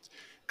artist,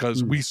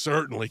 because we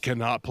certainly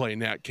cannot play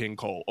Nat King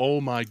Cole.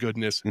 Oh my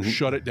goodness,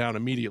 shut it down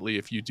immediately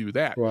if you do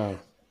that. Wow.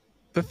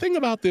 The thing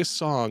about this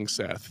song,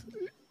 Seth,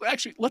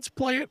 actually, let's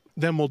play it,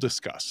 then we'll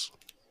discuss.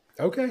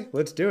 Okay,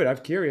 let's do it. I'm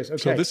curious. Okay.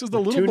 So this is The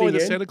we're Little Boy tuning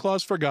That in. Santa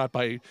Claus Forgot,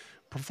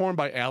 performed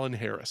by Alan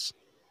Harris.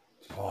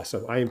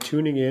 Awesome. I am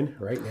tuning in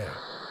right now.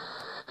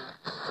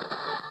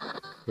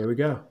 Here we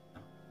go.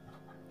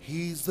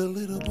 He's the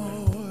little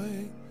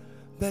boy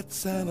that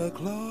Santa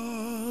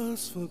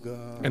Claus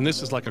forgot. And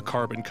this is like a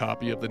carbon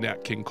copy of the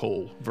Nat King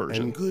Cole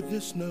version. And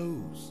goodness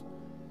knows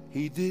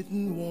he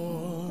didn't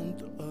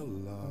want a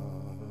lot.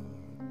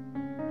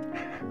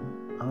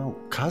 oh,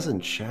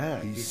 cousin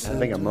Chad, He he's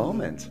having a sent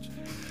moment.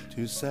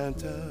 to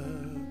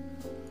Santa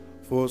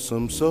for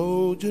some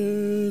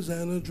soldiers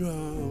and a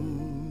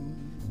drum.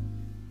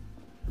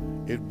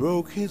 It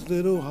broke his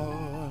little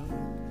heart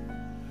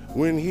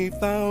when he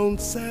found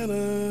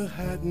Santa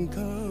hadn't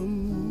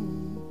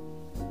come.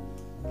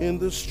 In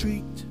the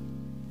street,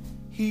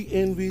 he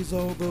envies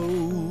all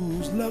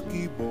those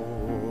lucky boys.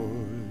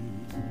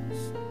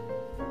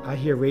 I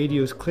hear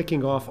radios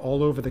clicking off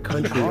all over the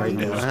country right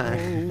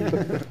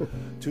now.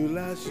 To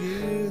last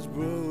year's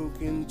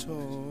broken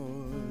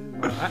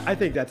toy. I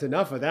think that's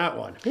enough of that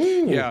one.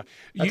 Yeah,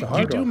 That's a you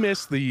hard do one.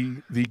 miss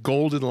the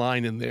golden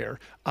line in there.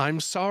 I'm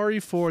sorry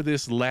for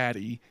this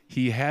laddie.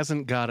 He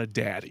hasn't got a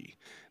daddy.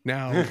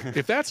 Now,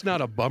 if that's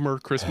not a bummer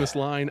Christmas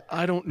line,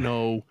 I don't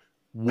know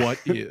what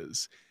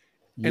is.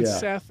 And Yeah.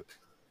 Seth,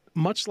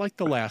 much like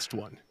the last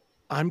one,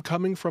 I'm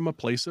coming from a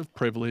place of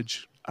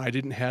privilege. I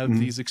didn't have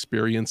these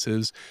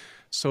experiences.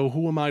 So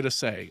who am I to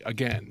say,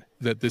 again,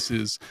 that this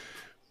is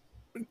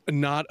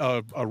not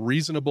a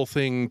reasonable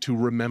thing to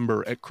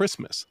remember at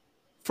Christmas?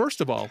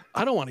 First of all,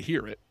 I don't want to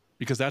hear it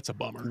because that's a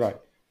bummer. Right.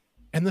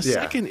 And the Yeah.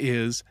 second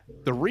is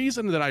the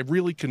reason that I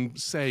really can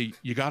say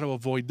you got to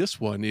avoid this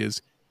one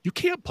is you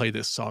can't play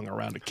this song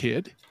around a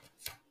kid.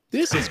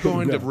 This is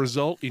going to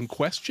result in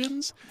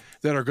questions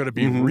that are going to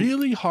be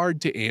really hard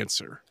to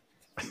answer.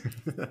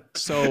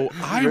 So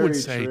I would Very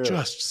say true.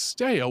 just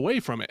stay away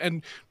from it.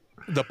 And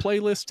the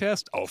playlist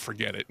test, oh,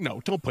 forget it.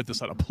 No, don't put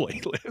this on a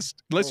playlist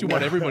unless you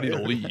want everybody to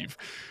leave.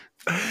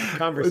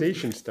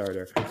 Conversation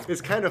starter.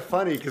 It's kind of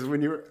funny because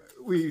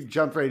we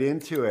jumped right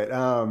into it.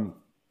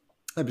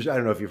 I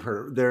don't know if you've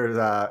heard. There's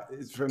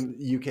it's from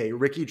the UK.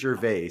 Ricky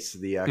Gervais,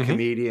 the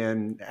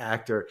comedian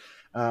actor.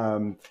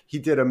 He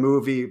did a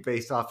movie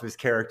based off his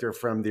character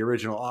from the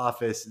original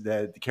Office,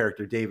 the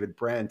character David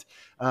Brent.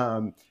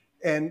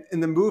 And in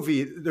the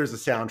movie, there's a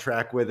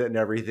soundtrack with it and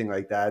everything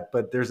like that.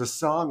 But there's a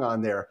song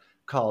on there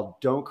called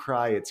 "Don't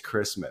Cry, It's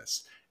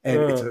Christmas." And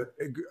it's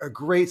a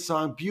great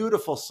song,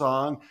 beautiful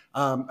song.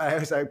 I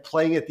was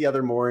playing it the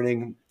other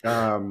morning,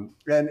 and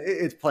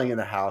it's playing in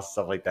the house,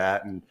 stuff like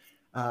that. And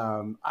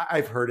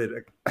I've heard it,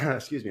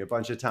 excuse me, a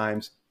bunch of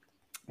times.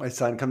 My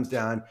son comes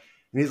down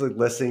and he's like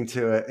listening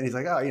to it, and he's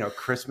like, "Oh,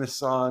 Christmas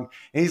song,"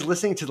 and he's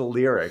listening to the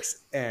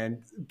lyrics,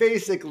 and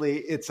basically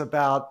it's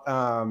about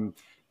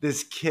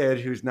this kid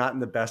who's not in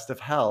the best of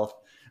health.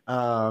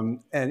 And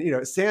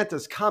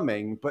Santa's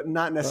coming, but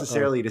not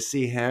necessarily to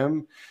see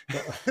him.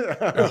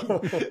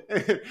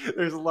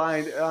 There's a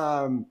line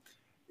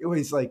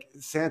he's like,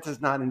 Santa's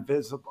not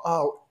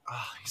invisible.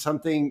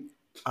 Something.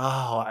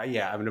 Oh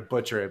yeah, I'm gonna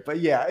butcher it,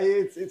 but yeah,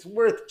 it's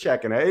worth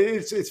checking.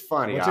 It's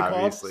funny. What's it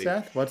obviously.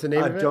 called, Seth? What's the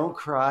name of it? Don't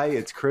Cry,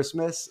 It's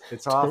Christmas.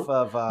 It's off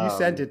of. You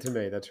sent it to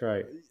me. That's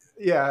right.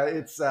 Yeah,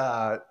 it's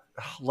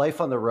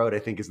Life on the Road, I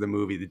think, is the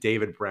movie, the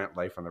David Brent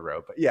Life on the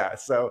Road. But yeah,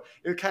 so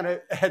it kind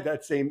of had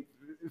that same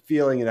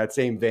feeling in that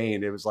same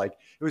vein. It was like,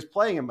 it was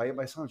playing, and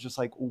my son was just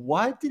like,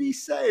 what did he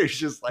say? It's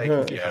just like,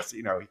 yes,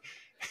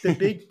 The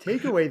big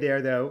takeaway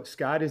there, though,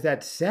 Scott, is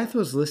that Seth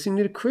was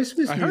listening to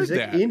Christmas I heard music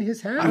that. in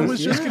his house. I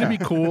was just going to Yeah.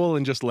 be cool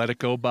and just let it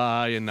go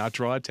by and not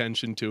draw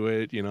attention to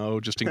it,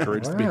 just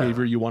encourage the Wow.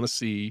 behavior you want to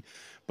see.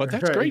 But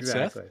that's Right, great,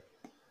 exactly.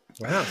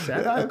 Seth. Wow,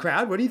 Seth,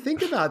 crowd, what do you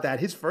think about that?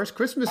 His first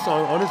Christmas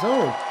song on his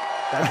own.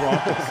 That's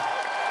raucous.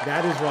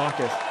 That is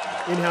raucous.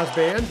 In-house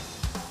band?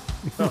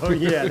 Oh,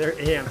 yeah, they're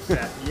amped,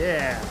 Seth.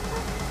 Yeah.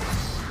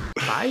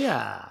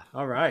 Hiya.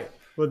 All right.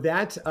 Well,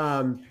 that,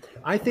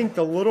 I think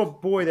the little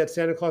boy that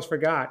Santa Claus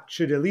forgot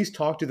should at least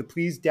talk to the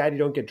 "Please, Daddy,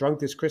 Don't Get Drunk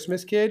This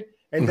Christmas" kid.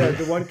 And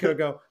the one could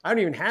go, "I don't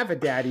even have a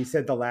daddy,"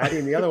 said the laddie.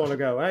 And the other one will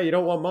go, "Hey, you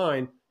don't want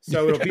mine."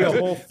 So it'll be a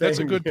whole thing. That's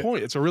a good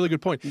point. It's a really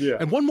good point. Yeah.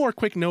 And one more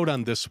quick note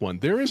on this one.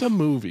 There is a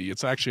movie.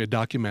 It's actually a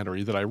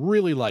documentary that I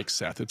really like,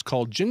 Seth. It's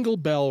called Jingle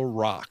Bell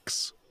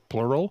Rocks,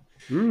 plural.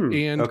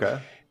 And Okay.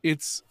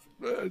 it's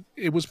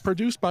it was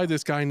produced by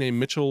this guy named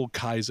Mitchell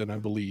Kaizen, I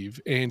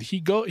believe. And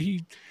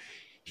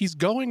he's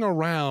going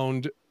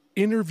around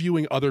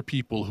interviewing other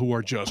people who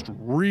are just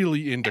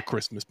really into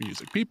Christmas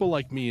music. People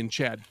like me and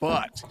Chad,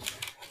 but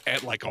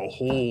at like a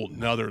whole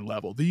nother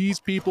level. These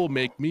people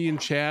make me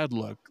and Chad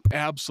look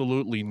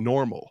absolutely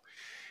normal.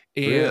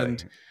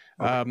 And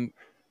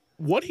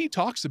what he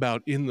talks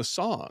about in the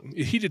song,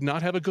 he did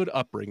not have a good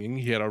upbringing.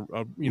 He had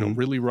a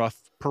really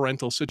rough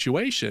parental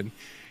situation.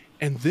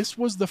 And this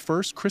was the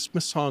first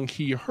Christmas song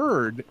he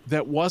heard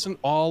that wasn't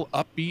all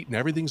upbeat and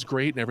everything's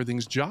great and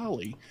everything's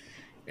jolly.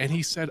 And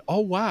he said,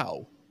 oh,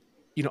 wow,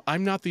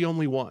 I'm not the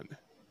only one.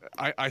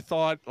 I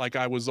thought like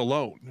I was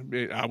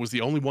alone. I was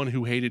the only one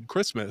who hated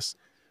Christmas.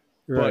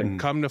 Right. But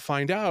come to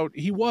find out,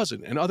 he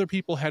wasn't. And other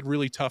people had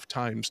really tough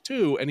times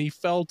too. And he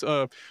felt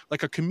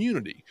like a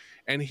community.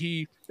 And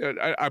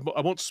I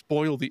won't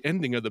spoil the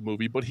ending of the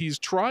movie, but he's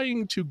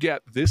trying to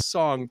get this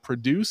song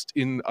produced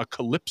in a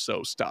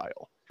calypso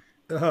style.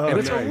 Oh, And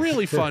it's nice. a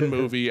really fun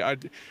movie.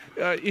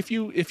 If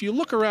you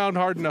look around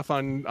hard enough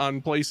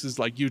on places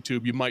like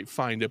YouTube, you might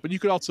find it. But you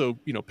could also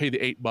pay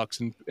the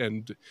 $8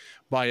 and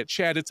buy it.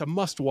 Chad, it's a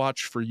must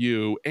watch for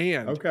you.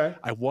 And Okay.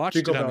 I watched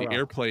Jingle it on Bell the Rock.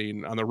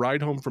 airplane on the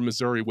ride home from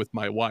Missouri with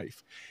my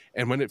wife.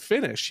 And when it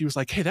finished, she was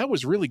like, "Hey, that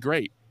was really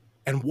great."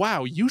 And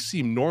wow, you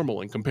seem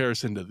normal in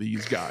comparison to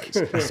these guys.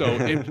 So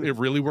it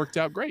really worked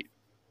out great.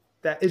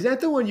 Is that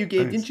the one you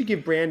gave? Didn't you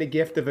give Brand a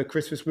gift of a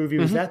Christmas movie?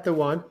 Was that the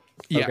one?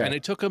 Yeah, Okay. and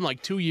it took him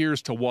like 2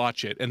 years to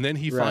watch it. And then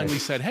he finally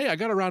said, hey, I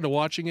got around to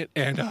watching it,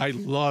 and I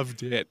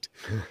loved it.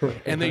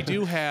 And they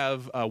do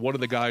have one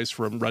of the guys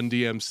from Run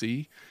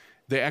DMC.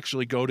 They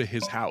actually go to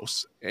his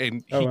house,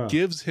 and he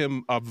gives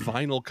him a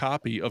vinyl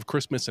copy of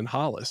Christmas in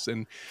Hollis.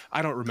 And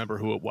I don't remember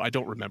who it was. I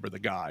don't remember the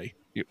guy.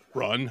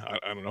 Run?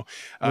 I don't know.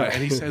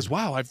 And he says,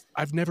 wow,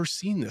 I've never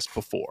seen this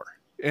before.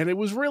 And it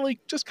was really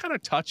just kind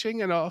of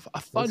touching and a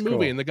fun movie.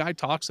 Cool. And the guy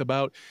talks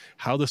about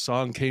how the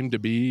song came to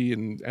be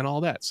and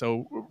all that.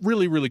 So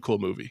really, really cool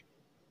movie.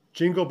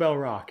 Jingle Bell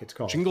Rock, it's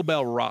called. Jingle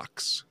Bell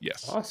Rocks.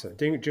 Yes. Awesome.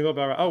 Jingle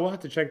Bell Rock. Oh, we'll have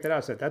to check that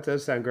out. So that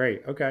does sound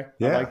great. Okay. I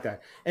Yeah. like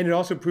that. And it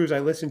also proves I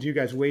listen to you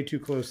guys way too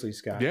closely,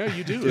 Scott. Yeah,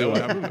 you do.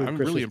 I'm Christmas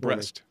really morning.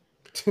 impressed.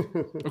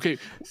 Okay.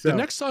 So- The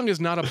next song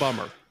is not a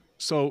bummer.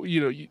 So,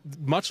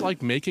 much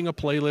like making a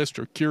playlist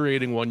or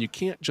curating one, you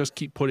can't just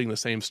keep putting the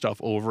same stuff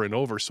over and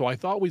over. So I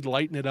thought we'd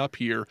lighten it up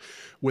here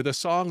with a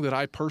song that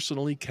I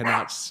personally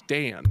cannot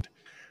stand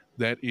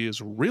that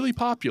is really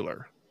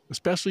popular,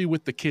 especially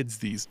with the kids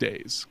these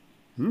days.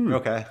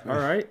 Okay. All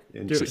right.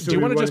 So do you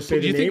want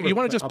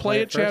to just play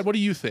it, Chad? First? What do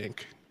you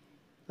think?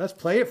 Let's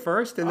play it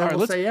first, and then All right, we'll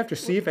let's- say after.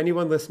 See if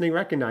anyone listening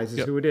recognizes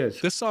Yep. who it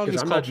is. This song 'Cause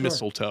is I'm called not sure.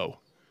 Mistletoe.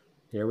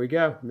 Here we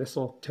go.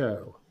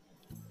 Mistletoe.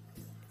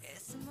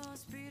 It's the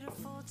most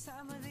beautiful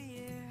time of the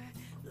year.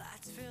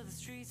 Lights fill the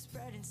streets,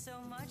 spreading so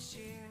much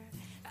cheer.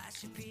 I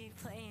should be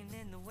playing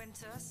in the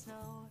winter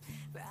snow,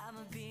 but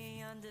I'ma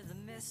be under the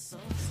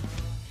mistletoe.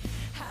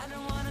 I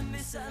don't wanna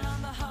miss out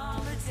on the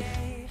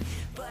holiday,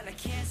 but I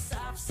can't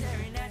stop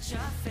staring at your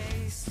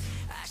face.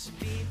 I should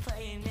be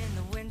playing in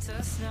the winter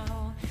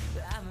snow,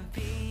 but I'ma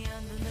be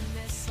under the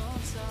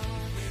mistletoe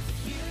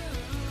with you,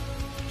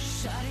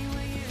 shawty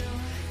with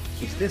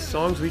you. Is this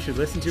songs we should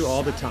listen to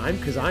all the time?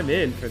 Because I'm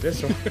in for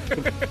this one.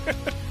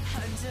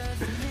 Under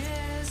the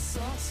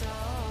mistletoe.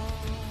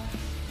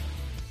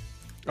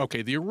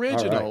 Okay, the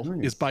original All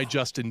right. is by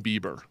Justin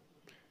Bieber.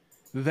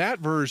 That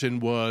version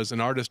was an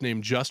artist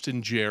named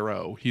Justin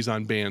Jarrow. He's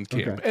on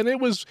Bandcamp. Okay. And it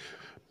was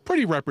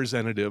pretty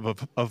representative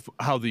of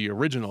how the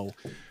original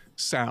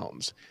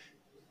sounds.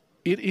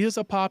 It is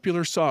a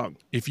popular song.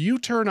 If you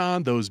turn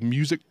on the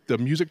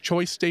music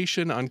choice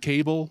station on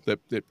cable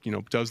that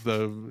does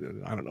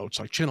the, I don't know,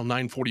 it's like channel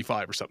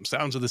 945 or something,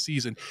 Sounds of the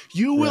Season,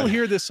 you will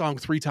hear this song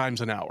 3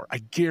 times an hour. I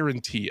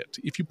guarantee it.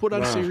 If you put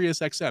on Sirius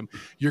XM,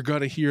 you're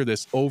going to hear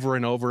this over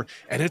and over.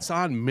 And it's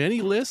on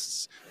many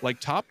lists, like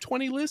top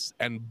 20 lists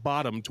and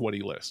bottom 20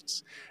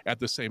 lists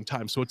at the same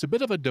time. So it's a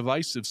bit of a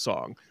divisive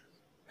song.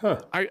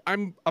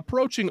 I'm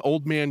approaching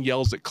old man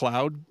yells at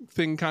cloud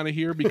thing kind of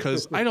here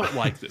because I don't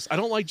like this. I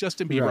don't like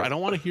Justin Bieber. Right. I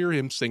don't want to hear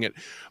him sing it.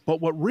 But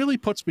what really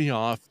puts me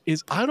off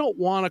is I don't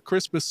want a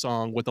Christmas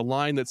song with a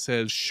line that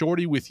says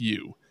 "shorty with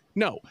you."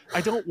 No, I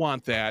don't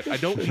want that. I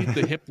don't need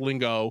the hip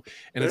lingo,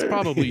 and it's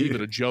probably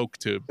even a joke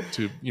to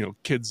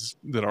kids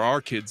that are our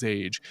kids'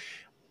 age.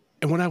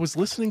 And when I was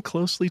listening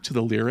closely to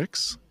the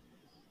lyrics,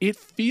 it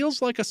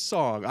feels like a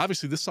song.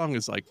 Obviously, this song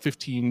is like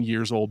 15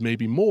 years old,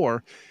 maybe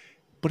more.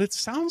 But it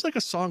sounds like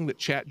a song that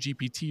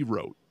ChatGPT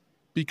wrote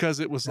because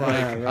it was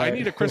like, right. I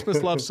need a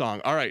Christmas love song.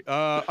 All right,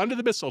 Under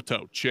the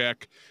Mistletoe,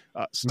 check.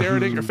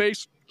 Staring at your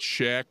face,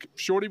 check.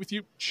 Shorty with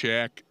you,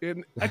 check.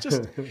 And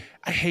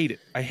I hate it.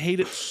 I hate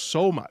it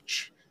so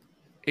much.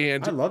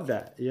 And I love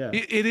that. Yeah.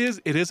 it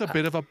is a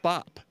bit of a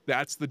bop.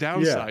 That's the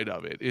downside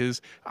of it.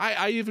 Is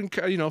I even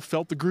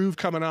felt the groove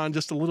coming on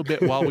just a little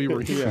bit while we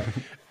were here.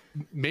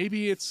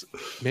 maybe it's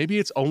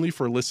only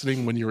for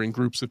listening when you're in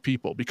groups of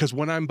people, because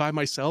when I'm by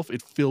myself,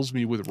 it fills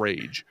me with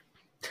rage.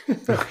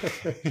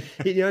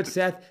 You know,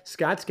 Seth,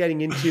 Scott's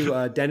getting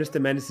into Dennis the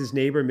Menace's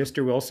neighbor,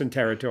 Mr. Wilson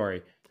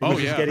territory. Oh,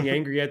 He's yeah. getting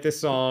angry at this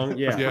song.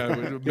 Yeah.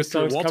 This Mr.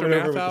 song's Walter coming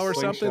over with Matthau the or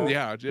something.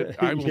 slingshot. Yeah,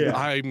 Yeah.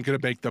 I'm gonna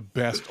make the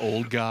best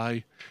old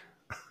guy.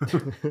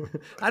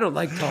 I don't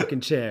like talking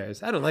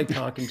chairs. I don't like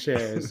talking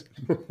chairs.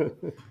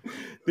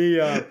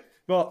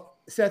 Well,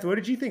 Seth, what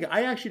did you think?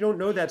 I actually don't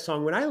know that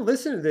song. When I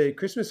listen to the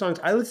Christmas songs,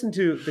 I listen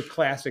to the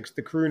classics,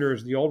 the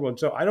crooners, the old ones.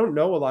 So I don't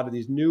know a lot of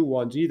these new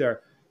ones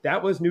either.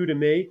 That was new to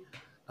me.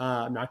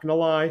 I'm not gonna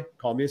lie.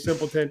 Call me a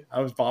simpleton.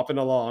 I was bopping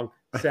along.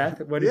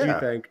 Seth, what did you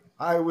think?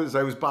 I was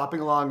bopping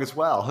along as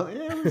well.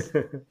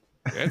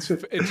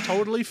 It's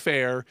totally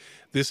fair.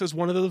 This is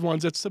one of the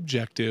ones that's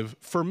subjective.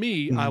 For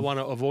me, I want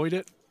to avoid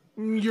it.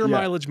 Your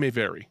mileage may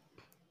vary.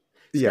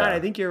 Scott, I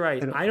think you're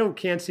right.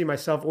 Can't see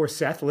myself or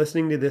Seth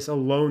listening to this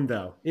alone,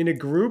 though. In a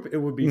group, it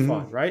would be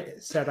fun,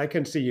 right? Seth, I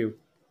can see you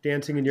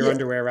dancing in your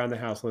underwear around the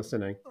house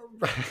listening.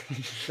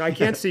 No, I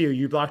can't see you.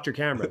 You blocked your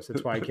cameras.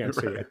 That's why I can't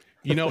see you.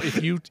 You know,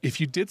 if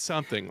you did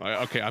something,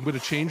 okay, I'm going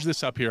to change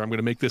this up here. I'm going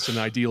to make this an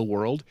ideal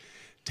world.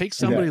 Take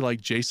somebody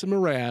like Jason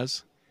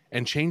Mraz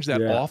and change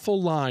that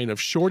awful line of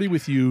 "Shorty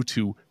with you"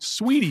 to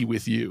 "Sweetie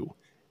with you."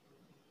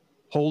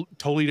 Whole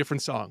totally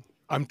different song.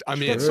 I'm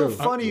in. It's so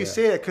funny you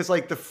say that, because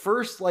like the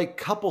first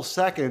couple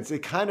seconds, it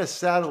kind of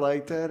sounded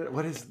like that.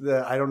 What is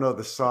I don't know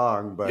the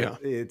song, but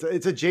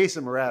it's a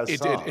Jason Mraz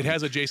song. It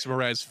has a Jason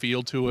Mraz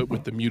feel to it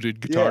with the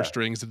muted guitar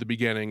strings at the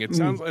beginning. It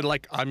sounds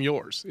like "I'm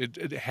Yours."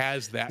 It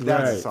has that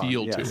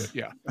feel to it.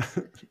 Yeah.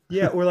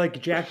 Yeah, or like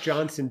Jack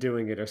Johnson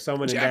doing it, or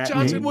someone in that. Jack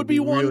Johnson would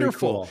be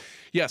wonderful. Really cool.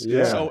 Yes.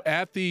 Yeah. So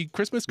at the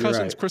Christmas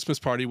Cousins Christmas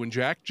party, when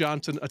Jack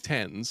Johnson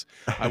attends,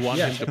 I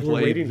want him to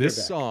play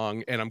this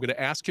song, and I'm going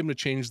to ask him to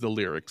change the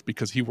lyrics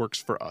because he works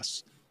for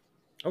us.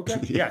 Okay.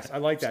 Yes, I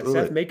like that.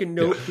 Seth, make a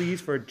note, please,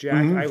 for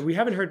Jack. We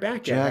haven't heard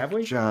back yet, have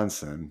we? Jack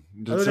Johnson.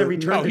 Other than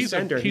Return to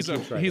Sender. He's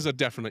a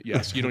definite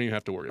yes. You don't even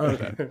have to worry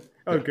about that.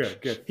 Oh,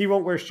 good. He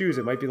won't wear shoes.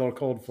 It might be a little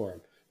cold for him.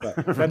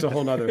 But that's a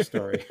whole nother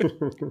story.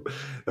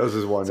 That was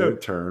his one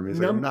term. He's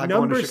like, I'm not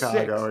going to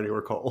Chicago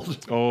anywhere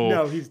cold. Oh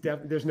no,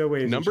 there's no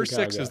way. Number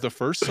 6 is the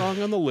first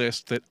song on the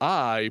list that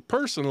I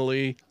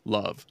personally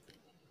love.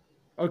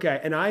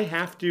 Okay, and I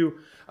have to.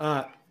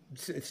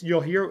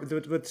 You'll hear what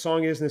the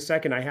song is in a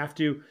second. I have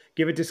to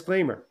give a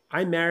disclaimer.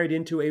 I married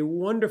into a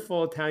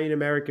wonderful Italian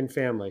American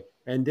family,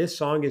 and this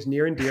song is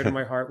near and dear to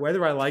my heart,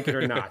 whether I like it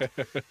or not,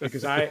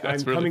 because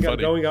I'm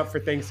going up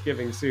for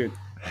Thanksgiving soon.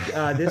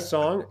 This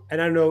song, and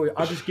I don't know,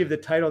 I'll just give the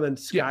title, then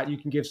Scott, you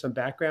can give some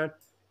background.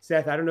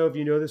 Seth, I don't know if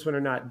you know this one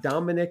or not.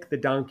 Dominic the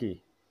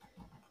Donkey,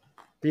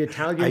 the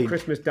Italian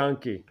Christmas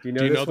donkey. Do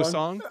you know the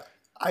song?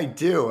 I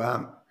do.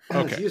 Okay.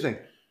 Excuse me,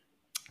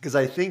 because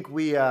I think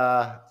we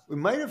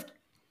might have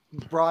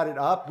brought it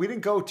up. We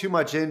didn't go too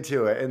much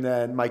into it, and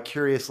then my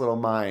curious little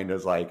mind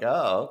was like,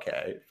 "Oh,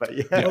 okay." But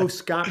oh,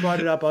 Scott brought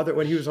it up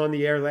when he was on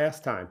the air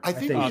last time. I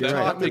think we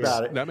talked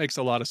about it. That makes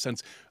a lot of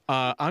sense.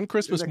 On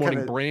Christmas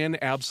morning, Bran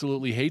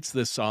absolutely hates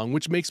this song,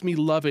 which makes me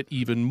love it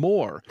even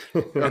more.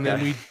 And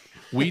then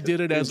we did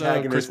it as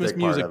a Christmas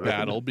music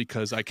battle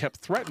because I kept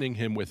threatening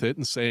him with it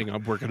and saying,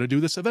 we're going to do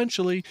this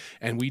eventually.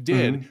 And we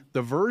did.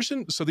 The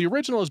version, so the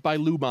original is by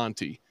Lou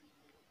Monte.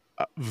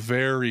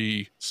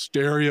 Very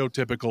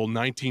stereotypical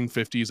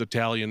 1950s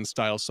Italian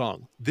style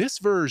song. This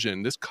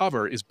version, this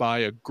cover, is by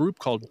a group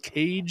called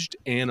Caged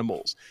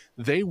Animals.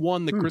 They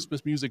won the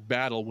Christmas music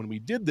battle when we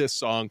did this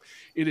song.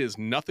 It is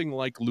nothing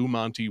like Lou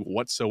Monte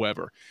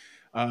whatsoever.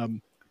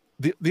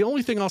 The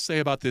only thing I'll say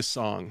about this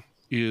song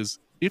is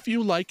if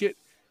you like it,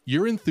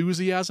 your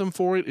enthusiasm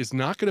for it is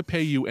not going to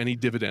pay you any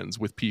dividends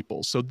with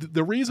people. So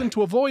the reason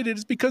to avoid it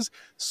is because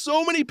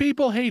so many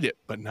people hate it,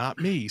 but not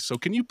me. So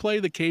can you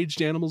play the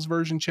Caged Animals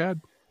version, Chad?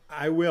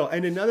 I will.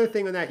 And another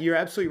thing on that, you're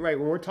absolutely right.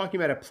 When we're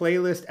talking about a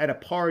playlist at a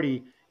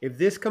party, if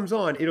this comes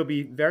on, it'll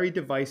be very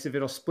divisive.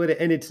 It'll split it.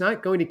 And it's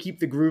not going to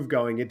keep the groove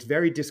going. It's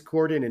very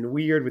discordant and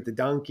weird with the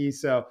donkey.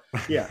 So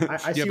yeah,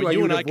 I see why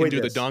you and I can do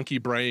the donkey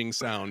braying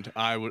sound.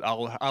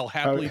 I'll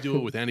happily do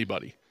it with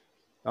anybody.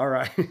 All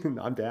right,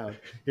 I'm down.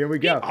 Here we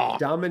go.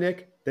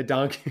 Dominic the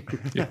Donkey.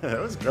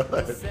 That was good.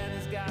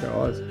 That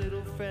was.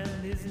 Little friend,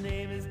 his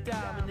name is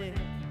Dominic,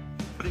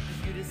 the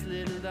cutest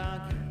little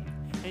donkey,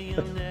 and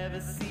you'll never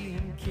see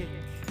him kick.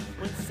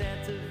 When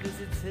Santa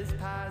visits his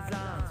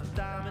paisans, with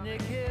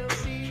Dominic he'll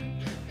be,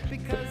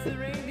 because the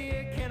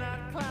reindeer cannot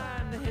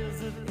climb the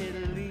hills of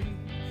Italy.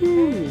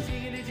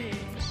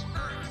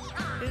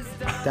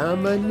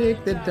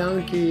 Dominic the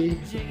Donkey.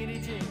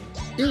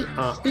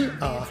 Ee-ah,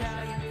 ee-ah.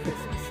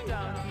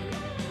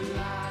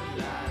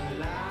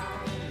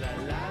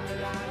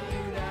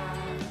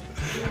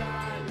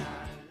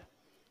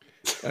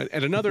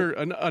 And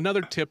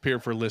another tip here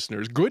for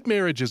listeners: good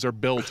marriages are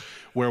built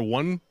where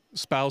one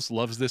spouse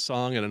loves this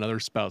song and another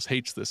spouse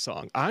hates this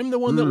song. I'm the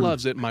one that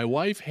loves it. My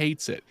wife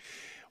hates it.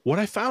 What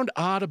I found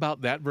odd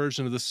about that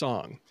version of the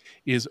song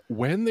is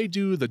when they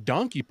do the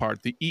donkey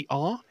part, the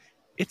ee-ah,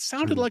 it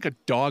sounded like a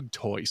dog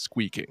toy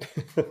squeaking.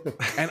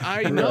 And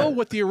I know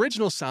what the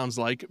original sounds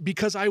like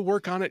because I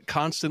work on it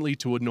constantly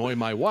to annoy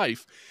my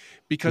wife,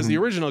 because the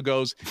original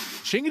goes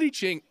chingity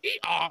ching,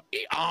 ee-ah,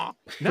 ee-ah,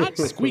 not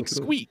squeak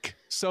squeak.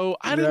 So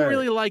I didn't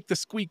really like the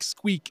squeak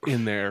squeak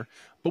in there,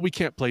 but we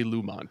can't play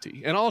Lou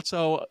Monte. And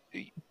also,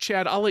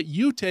 Chad, I'll let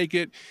you take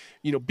it.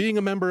 You know, being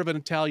a member of an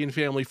Italian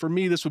family, for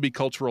me, this would be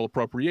cultural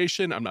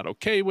appropriation. I'm not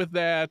okay with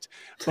that,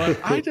 but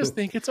I just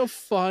think it's a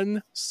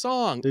fun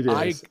song.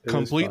 I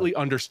completely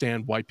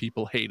understand why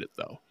people hate it,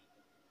 though.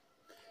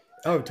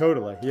 Oh,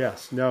 totally.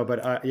 Yes. No,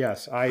 but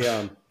yes,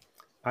 I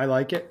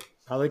like it.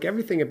 I like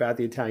everything about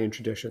the Italian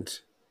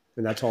traditions.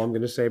 And that's all I'm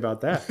going to say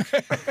about that.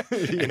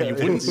 And you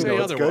wouldn't say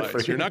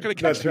otherwise. You're not going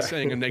to catch me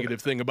saying a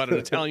negative thing about an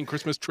Italian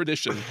Christmas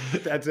tradition.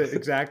 That's it.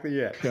 Exactly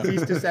it.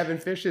 Feast of 7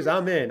 fishes,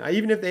 I'm in.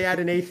 Even if they add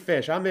an 8th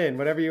fish, I'm in.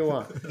 Whatever you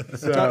want.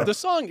 So, the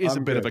song is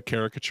a bit of a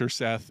caricature,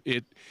 Seth.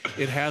 It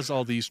has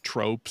all these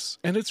tropes.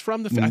 And it's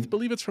from I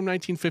believe it's from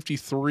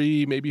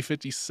 1953, maybe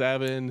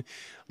 57.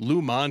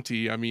 Lou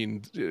Monte, I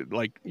mean,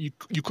 like, you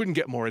couldn't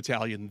get more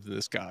Italian than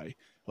this guy.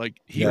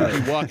 Like, he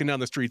would be walking down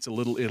the streets of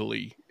Little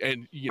Italy,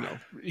 and, you know,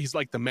 he's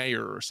like the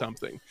mayor or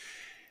something.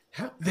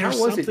 There's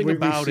something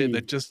about it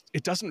that just,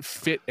 it doesn't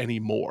fit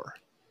anymore.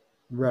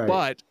 Right.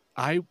 But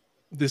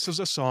this is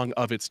a song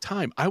of its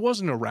time. I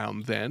wasn't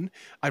around then.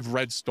 I've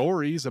read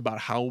stories about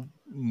how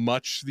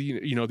much the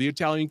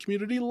Italian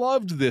community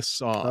loved this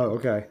song. Oh,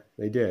 okay.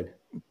 They did.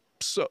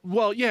 So,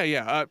 well,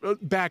 yeah.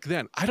 Back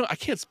then, I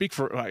can't speak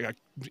for,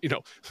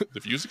 the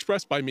views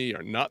expressed by me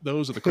are not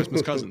those of the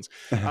Christmas Cousins.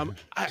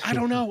 I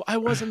don't know. I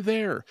wasn't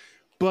there,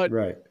 but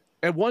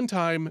at one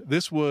time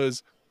this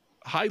was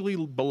highly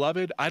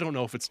beloved. I don't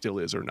know if it still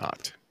is or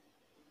not,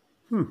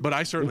 but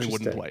I certainly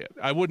wouldn't play it.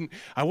 I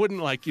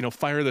wouldn't like,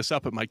 fire this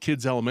up at my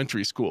kids'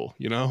 elementary school.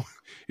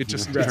 It's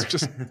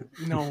just,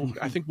 no,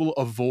 I think we'll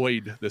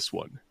avoid this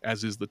one,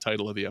 as is the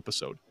title of the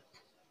episode.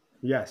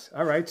 Yes.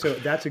 All right. So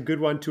that's a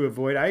good one to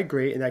avoid. I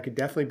agree. And that could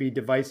definitely be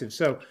divisive.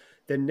 So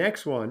the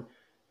next one,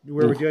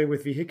 where we're dealing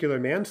with vehicular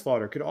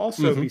manslaughter, could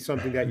also be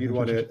something that you'd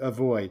want to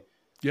avoid.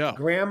 Yeah.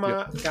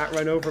 Grandma got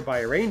run over by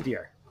a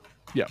reindeer.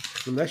 Yeah.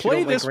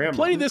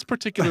 Play this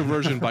particular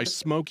version by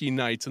Smoky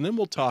Nights, and then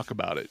we'll talk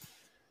about it.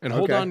 And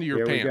hold on to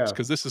your pants,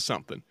 because this is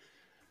something.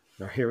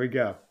 Now, here we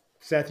go.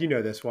 Seth, you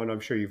know this one.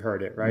 I'm sure you've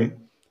heard it, right?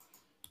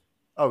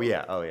 Oh,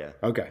 yeah.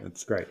 Okay.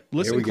 That's great.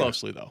 Listen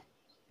closely, though.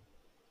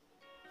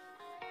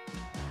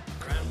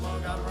 Grandma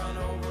got run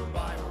over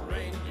by a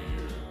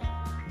reindeer,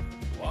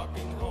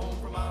 walking home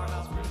from our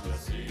house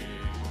Christmas Eve.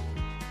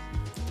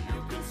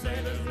 You can say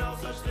there's no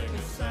such thing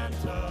as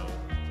Santa,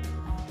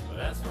 but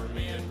as for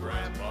me and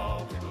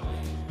Grandpa, we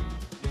believe.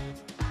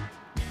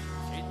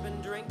 She'd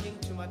been drinking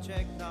too much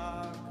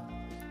eggnog,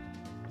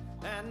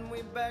 and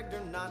we begged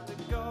her not to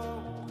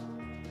go.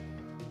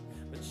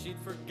 But she'd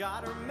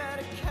forgot her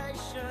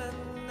medication,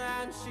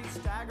 and she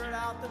staggered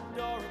out the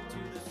door into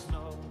the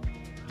snow.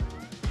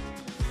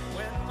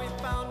 When we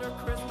found her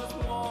Christmas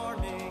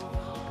morning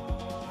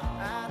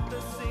at the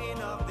scene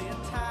of the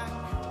attack,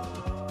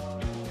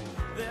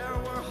 there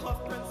were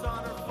hoof prints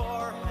on her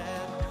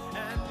forehead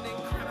and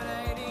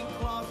incriminating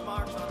claw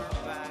marks on her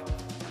back.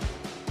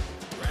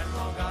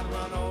 Grandma got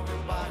run over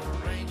by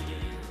a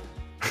reindeer.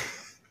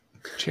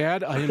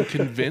 Chad, I am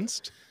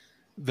convinced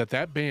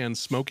that band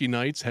Smoky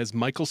Nights has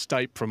Michael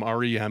Stipe from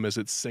REM as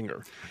its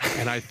singer.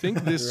 And I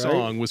think this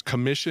song was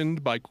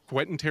commissioned by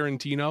Quentin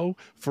Tarantino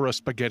for a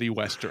spaghetti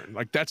western.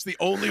 Like, that's the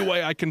only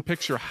way I can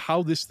picture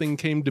how this thing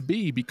came to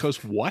be, because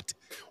what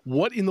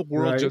in the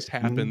world just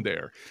happened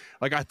there?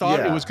 Like, I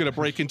thought it was going to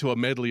break into a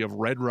medley of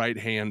Red Right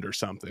Hand or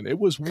something. It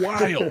was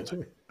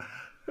wild.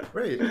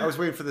 Right. I was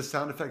waiting for the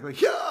sound effect,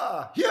 like,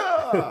 yeah.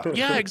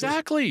 Yeah,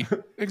 exactly.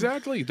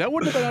 That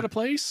wouldn't have been out of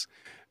place.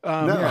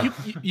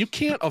 You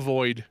can't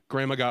avoid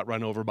Grandma Got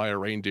Run Over by a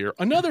Reindeer.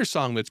 Another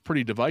song that's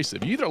pretty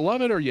divisive. You either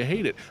love it or you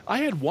hate it. I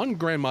had one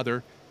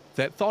grandmother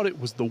that thought it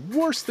was the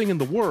worst thing in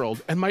the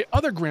world, and my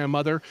other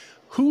grandmother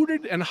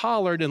hooted and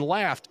hollered and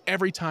laughed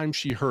every time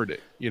she heard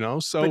it,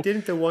 So, but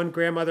didn't the one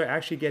grandmother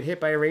actually get hit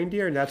by a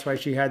reindeer, and that's why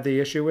she had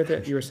the issue with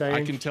it, you were saying?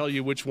 I can tell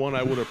you which one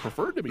I would have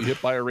preferred to be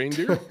hit by a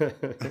reindeer.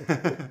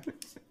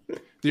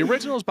 The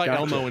original is by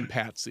Elmo and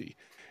Patsy.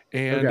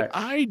 And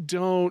I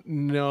don't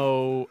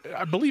know.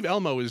 I believe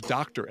Elmo is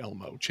Dr.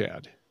 Elmo,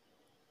 Chad.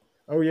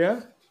 Oh,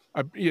 yeah?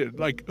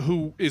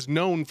 Who is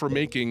known for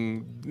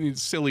making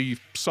silly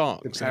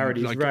songs. The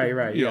parodies, and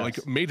right.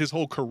 Like made his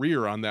whole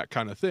career on that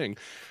kind of thing.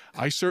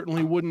 I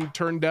certainly wouldn't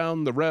turn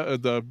down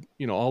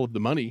all of the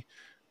money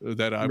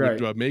that I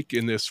would make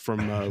in this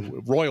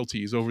from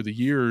royalties over the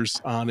years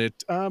on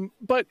it.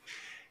 But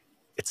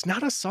it's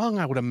not a song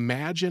I would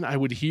imagine I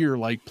would hear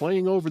like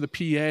playing over the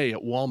PA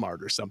at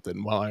Walmart or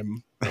something while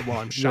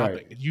I'm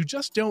shopping. You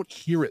just don't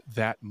hear it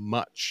that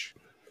much,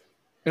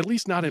 at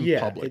least not in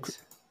public.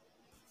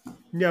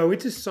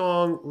 It's a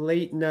song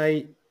late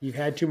night. You've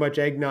had too much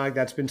eggnog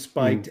that's been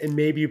spiked, and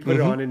maybe you put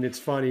it on and it's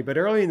funny. But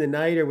early in the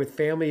night or with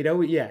family,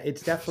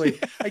 it's definitely,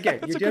 again,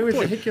 you're dealing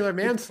with vehicular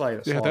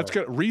manslaughter. Yeah, that's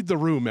good. Read the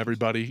room,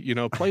 everybody.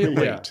 Play it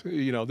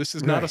late. This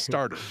is not a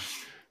starter.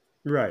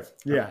 Right.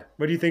 Yeah.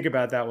 What do you think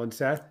about that one,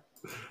 Seth?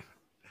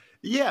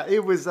 Yeah,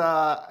 it was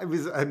a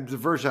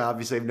version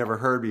obviously I've never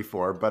heard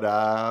before, but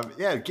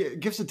yeah, it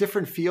gives a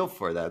different feel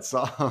for that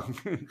song.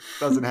 It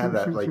doesn't have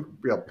that like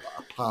real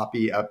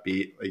poppy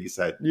upbeat, like you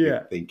said.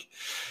 Yeah. You think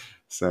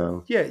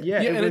so? Yeah.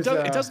 And was,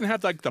 it doesn't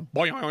have like the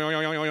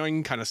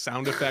boing kind of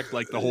sound effect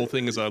like the whole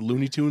thing is a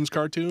Looney Tunes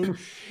cartoon.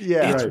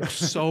 Yeah, It's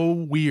so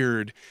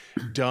weird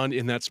done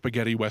in that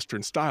spaghetti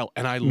western style.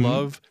 And I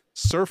love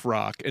surf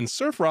rock. And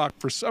surf rock,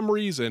 for some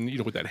reason, you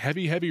know, with that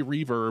heavy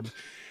reverb,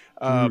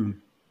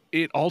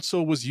 it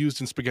also was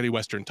used in spaghetti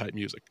western type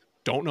music.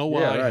 Don't know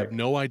why. I have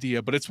no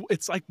idea. But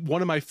it's like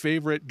one of my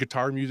favorite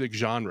guitar music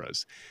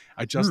genres.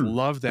 I just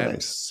love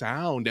that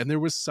sound. And there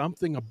was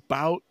something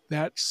about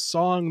that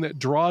song that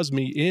draws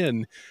me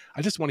in.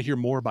 I just want to hear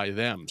more by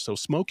them. So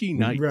Smoky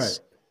Nights. Right.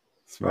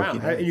 Smoky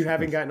Wow. Nights. You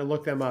haven't gotten to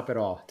look them up at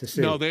all to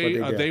see. No, what they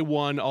they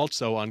won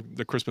also on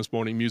the Christmas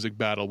morning music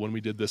battle when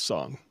we did this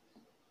song.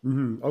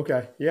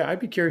 Okay. Yeah, I'd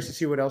be curious to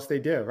see what else they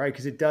do, right?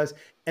 Because it does.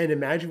 And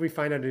imagine we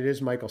find out it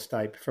is Michael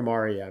Stipe from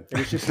REM. And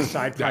it's just a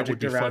side That would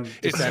project be around fun.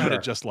 It December.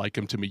 sounded just like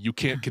him to me. You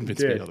can't convince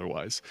me did.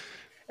 otherwise.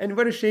 And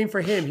what a shame for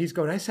him. He's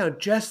going, I sound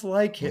just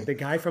like him, the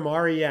guy from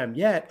REM.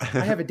 Yet I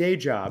have a day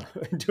job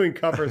doing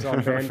covers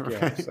on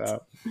Bandcamp.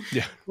 So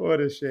Yeah.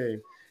 what a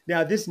shame.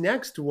 Now, this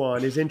next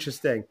one is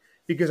interesting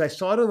because I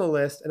saw it on the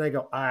list and I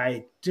go,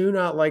 I do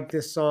not like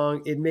this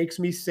song. It makes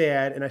me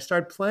sad. And I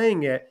started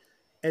playing it.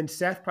 And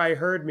Seth probably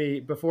heard me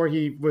before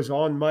he was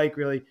on mic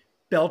really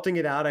belting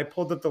it out. I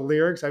pulled up the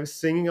lyrics. I was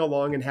singing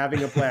along and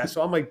having a blast.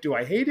 So I'm like, do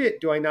I hate it?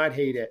 Do I not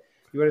hate it?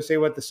 You want to say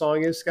what the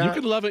song is, Scott? You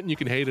can love it and you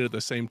can hate it at the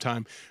same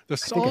time. The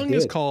song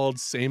is called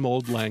Same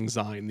Old Lang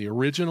Syne. The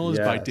original is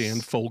by Dan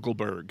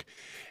Fogelberg.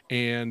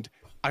 And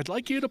I'd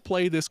like you to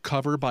play this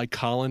cover by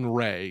Colin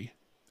Ray,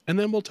 and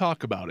then we'll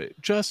talk about it.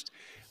 Just,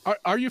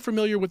 are you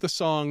familiar with the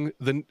song,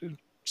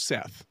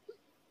 Seth?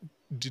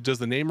 Does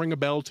the name ring a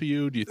bell to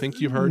you? Do you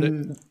think you've heard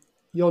it?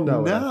 You'll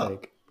know it, I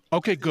think.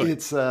 Okay, good.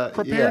 It's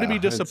Prepare to be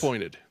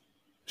disappointed.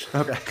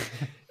 Okay.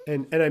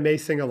 And I may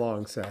sing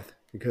along, Seth,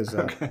 because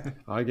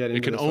I get into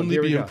It can this one. only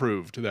Here we be go.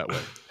 improved that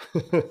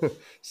way.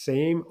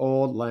 Same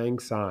old Lang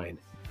Syne.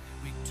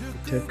 We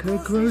took her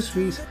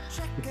groceries.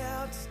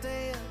 Checkout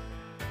stand.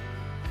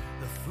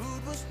 The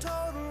food was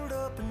totaled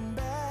up and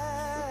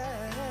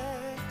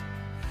back.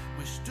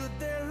 We stood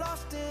there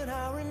lost in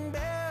our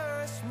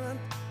embarrassment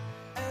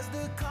as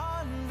the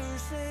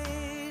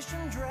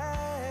conversation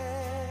dragged.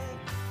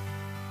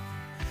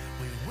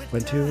 We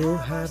Went to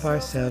have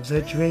ourselves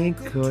a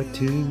drink or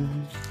two.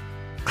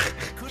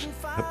 couldn't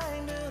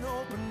find an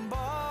open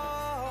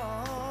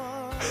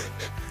bar.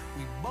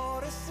 We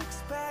bought a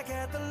six-pack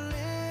at the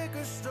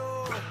liquor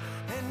store.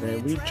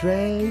 And we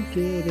drank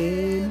it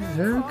in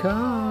her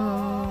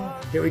car.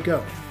 Here we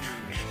go.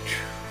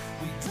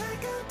 We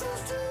drank a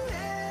toast to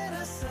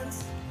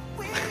innocence.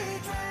 We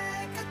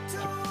drank a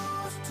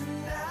toast to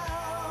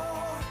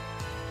now.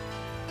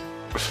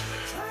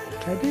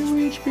 Tried to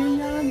reach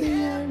beyond the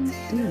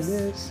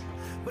emptiness.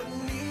 But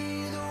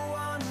neither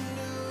one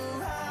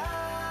knew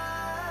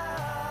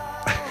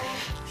how.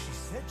 She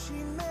said she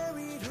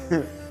married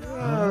her.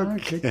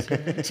 Okay,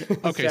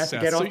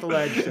 Seth, get so- off the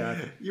ledge,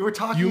 Seth. You were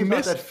talking You about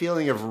missed- that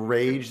feeling of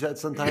rage that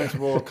sometimes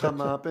will come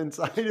up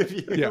inside of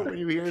you when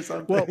you hear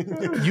something. Well,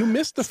 you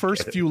missed the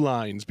first few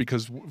lines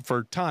because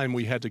for time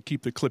we had to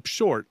keep the clip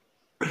short.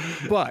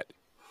 But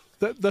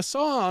the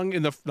song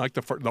in the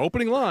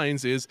opening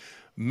lines is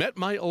 "Met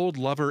my old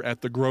lover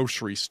at the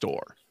grocery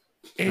store,"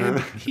 and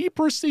he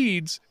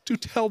proceeds to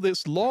tell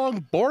this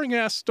long, boring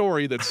ass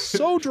story that's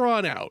so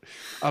drawn out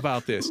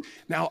about this.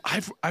 Now,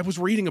 I was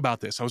reading about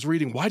this. I was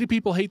reading, why do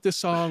people hate this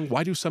song?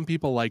 Why do some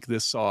people like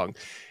this song?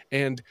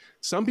 And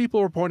some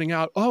people were pointing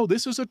out, oh,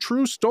 this is a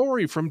true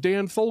story from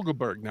Dan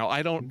Fogelberg. Now,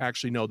 I don't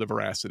actually know the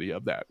veracity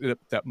of that.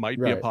 That might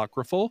be Right.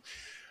 apocryphal.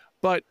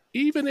 But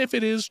even if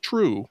it is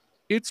true,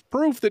 it's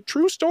proof that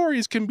true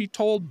stories can be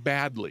told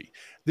badly.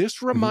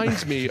 This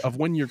reminds me of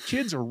when your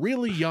kids are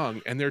really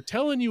young and they're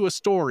telling you a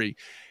story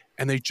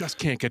and they just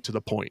can't get to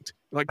the point.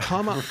 Like,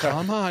 come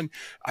on.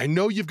 I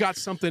know you've got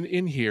something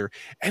in here.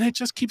 And it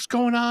just keeps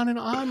going on and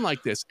on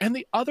like this. And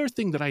the other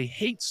thing that I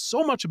hate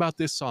so much about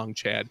this song,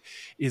 Chad,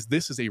 is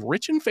this is a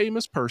rich and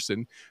famous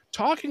person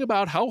talking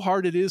about how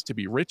hard it is to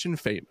be rich and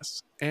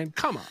famous. And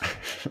come on,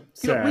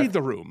 Seth. read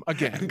the room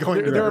again.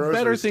 Going to There the are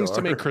better grocery things to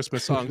store. make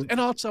Christmas songs. And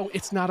also,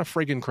 it's not a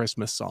friggin'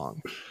 Christmas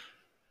song.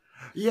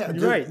 yeah,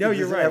 You're right. No, does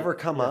you're it right. ever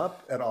come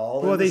up at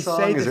all? Well, in the they song?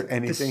 say Is that there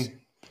anything?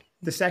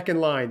 the second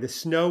line, the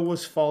snow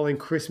was falling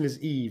Christmas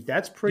Eve.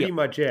 That's pretty Yeah,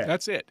 much it.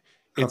 That's it.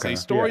 It's Okay. a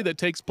story Yeah. that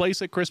takes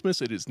place at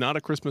Christmas. It is not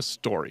a Christmas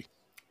story.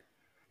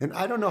 And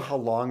I don't know how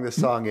long this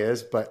song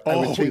is, but I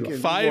was thinking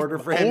in order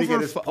for him to get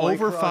his point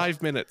over across-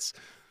 5 minutes.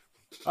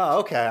 Oh,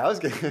 okay.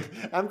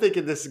 I'm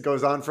thinking this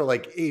goes on for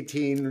like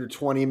 18 or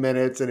 20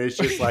 minutes, and it's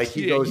just like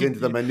he Yeah, goes into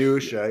the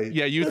minutia.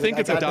 Yeah, you think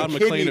I it's a got Don the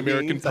McLean kidney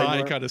American beans, I Pie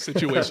know. kind of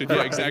situation.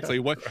 Yeah, exactly.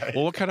 What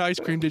kind of ice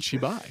cream did she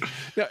buy?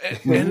 Yeah,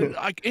 and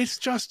like it's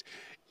just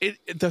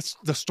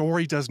the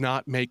story does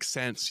not make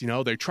sense.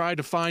 They tried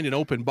to find an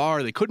open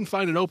bar. They couldn't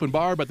find an open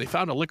bar, but they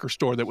found a liquor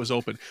store that was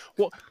open.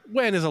 Well,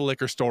 when is a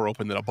liquor store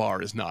open that a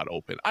bar is not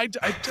open? I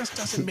just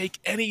doesn't make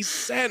any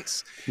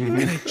sense. And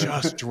it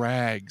just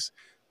drags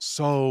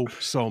so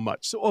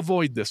much. So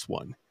avoid this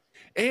one.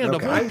 And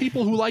avoid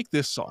people who like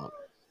this song.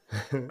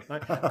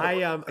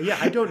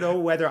 I don't know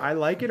whether I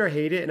like it or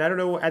hate it, and I don't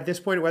know at this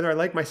point whether I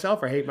like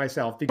myself or hate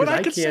myself, because but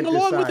I can't sing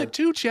along with it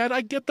too, Chad.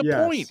 I get the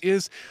point.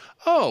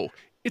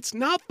 It's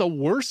not the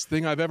worst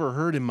thing I've ever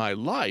heard in my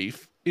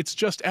life. It's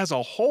just as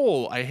a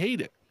whole, I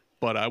hate it.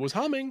 But I was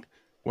humming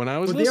when I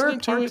was listening to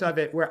it. There are parts of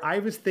it where I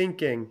was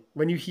thinking,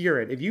 when you hear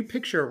it, if you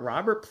picture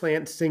Robert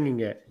Plant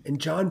singing it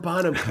and John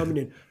Bonham coming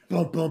in,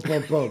 boom, boom,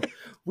 boom, boom.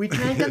 We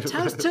drank a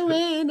toast to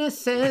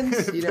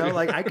innocence.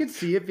 I could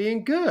see it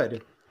being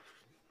good.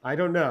 I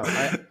don't know.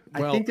 I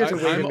think there's a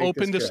way I'm to make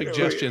open to this good.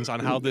 suggestions on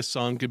how this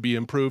song could be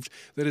improved.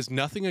 That is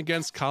nothing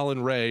against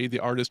Colin Ray,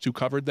 the artist who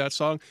covered that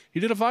song. He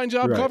did a fine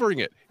job covering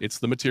it. It's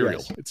the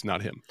material. Yes. It's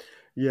not him.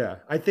 Yeah,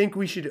 I think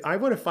we should. I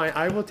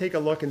will take a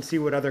look and see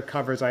what other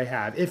covers I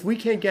have. If we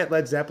can't get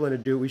Led Zeppelin to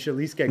do it, we should at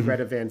least get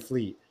Greta Van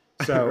Fleet.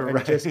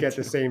 And just get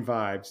the same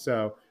vibe.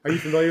 So, are you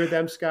familiar with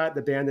them, Scott?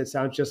 The band that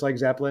sounds just like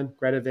Zeppelin,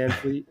 Greta Van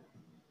Fleet.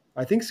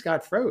 I think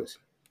Scott froze.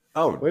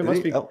 Oh, well, it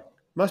must be.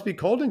 Must be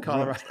cold in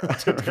Colorado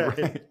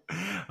today.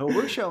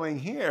 We're showing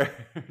here.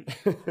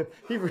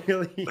 He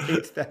really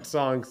hates that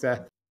song,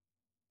 Seth.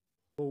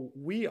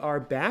 We are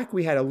back.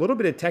 We had a little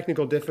bit of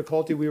technical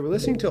difficulty. We were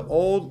listening to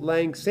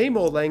Same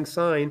Old Lang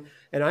Syne,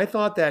 and I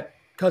thought that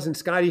Cousin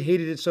Scotty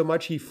hated it so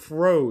much he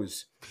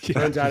froze.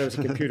 Turns out it was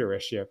a computer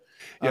issue.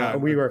 Yeah,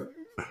 we were.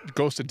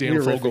 Ghost of Dan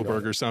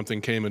Fogelberg or something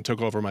came and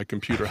took over my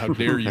computer. How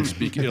dare you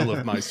speak ill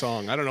of my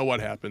song? I don't know what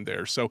happened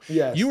there. So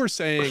you were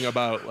saying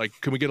about,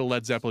 can we get a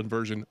Led Zeppelin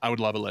version? I would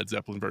love a Led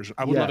Zeppelin version.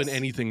 I would love an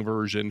anything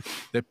version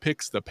that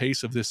picks the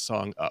pace of this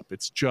song up.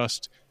 It's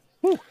just,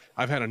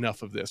 I've had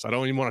enough of this. I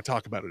don't even want to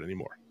talk about it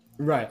anymore.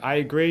 Right. I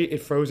agree.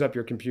 It froze up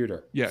your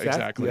computer. Yeah, Seth,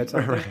 exactly.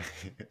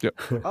 Yep.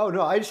 Oh,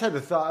 no, I just had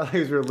the thought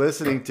as we were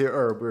listening to,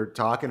 or we were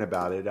talking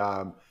about it.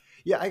 I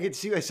could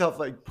see myself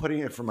putting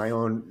it for my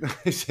own,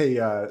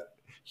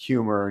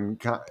 humor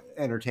and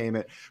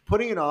entertainment,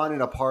 putting it on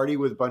in a party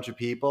with a bunch of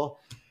people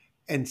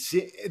and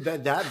see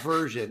that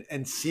version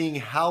and seeing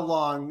how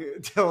long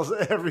till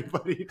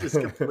everybody just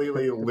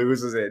completely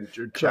loses it and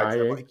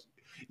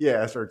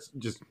starts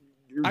just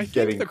I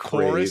getting think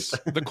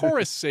the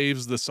chorus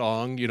saves the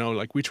song,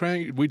 we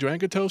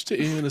drank a toast to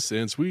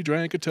innocence, we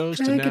drank a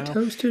toast to now.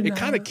 It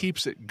kind of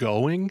keeps it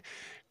going.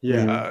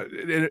 Yeah.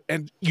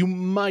 And you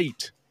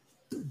might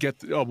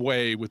get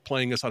away with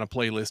playing this on a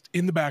playlist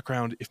in the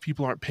background if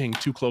people aren't paying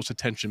too close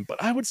attention,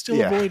 but I would still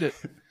avoid it.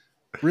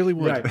 Really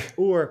would. Right.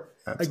 Or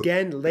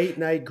again, late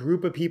night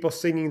group of people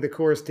singing the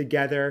chorus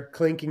together,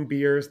 clinking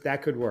beers,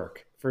 that could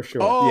work for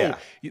sure. Oh,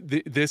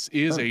 this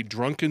is a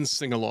drunken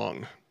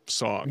sing-along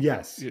song.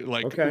 Yes.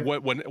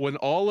 When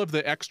all of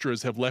the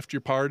extras have left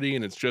your party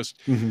and it's just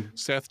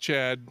Seth,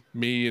 Chad,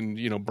 me,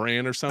 and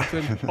Bran or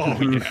something. Oh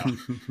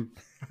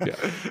yeah.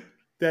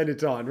 Then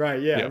it's on,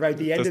 right? Yeah, right.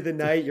 The end of the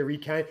night,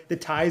 the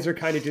ties are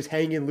kind of just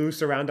hanging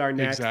loose around our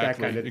necks. That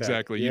kind of thing.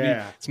 Exactly.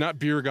 It's not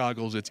beer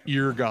goggles; it's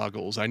ear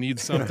goggles. I need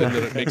something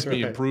that makes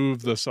me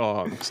improve the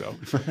song. So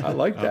I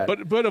like that.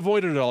 But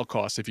avoid it at all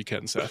costs if you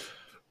can, Seth.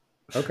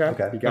 Okay.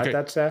 You got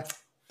that,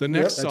 Seth? The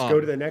next song. Let's go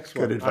to the next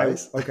one. Good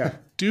advice. Okay.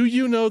 Do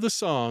you know the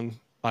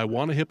song "I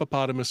Want a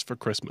Hippopotamus for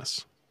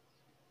Christmas"?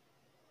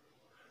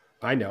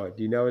 I know it.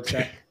 Do you know it,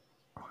 Seth?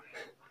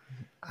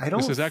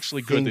 This is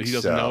actually good that he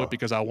doesn't know it,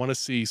 because I want to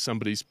see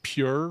somebody's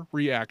pure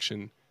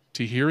reaction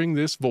to hearing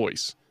this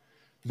voice.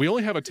 We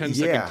only have a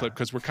 10-second clip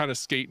because we're kind of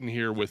skating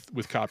here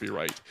with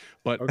copyright,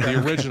 but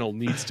the original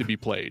needs to be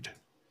played.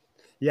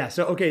 Yeah.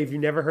 So, if you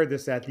never heard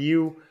this, Seth,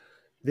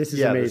 this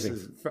is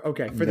amazing.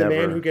 For the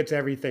man who gets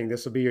everything,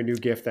 this will be your new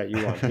gift that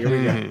you want. Here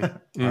we go.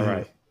 All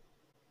right.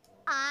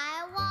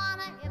 I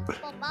want a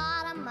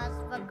hippopotamus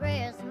for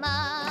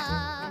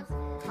Christmas.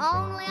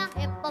 Only a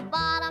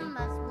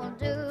hippopotamus will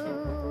do.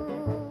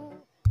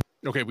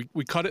 Okay,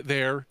 we cut it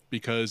there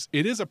because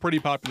it is a pretty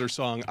popular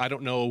song. I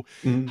don't know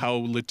how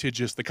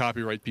litigious the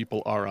copyright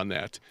people are on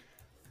that.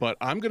 But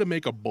I'm going to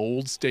make a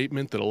bold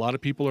statement that a lot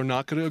of people are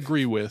not going to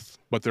agree with,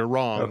 but they're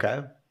wrong.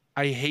 Okay.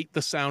 I hate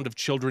the sound of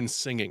children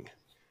singing.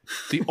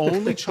 The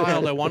only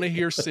child I want to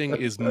hear sing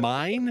is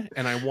mine,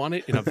 and I want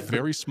it in a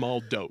very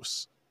small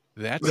dose.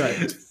 That's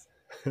it.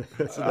 Good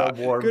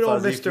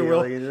old Mr.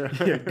 Wilson.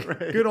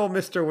 Good old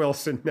Mr.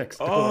 Wilson next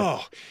door.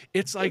 Oh,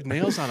 it's like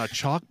nails on a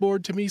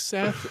chalkboard to me,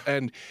 Seth.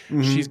 And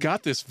she's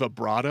got this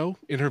vibrato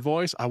in her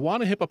voice. I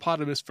want a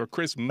hippopotamus for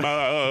Christmas.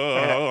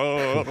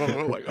 Yeah.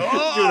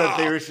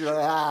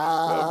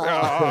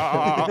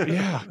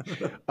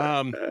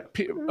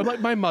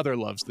 My mother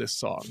loves this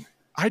song.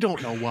 I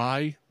don't know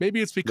why. Maybe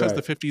it's because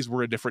Right. the 50s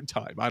were a different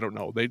time. I don't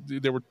know.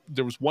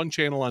 There was one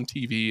channel on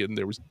TV, and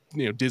there was,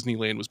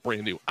 Disneyland was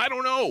brand new. I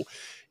don't know.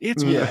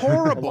 It's A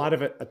horrible. lot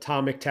of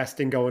atomic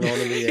testing going on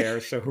in the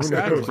air, so who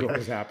knows what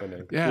was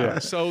happening. Yeah.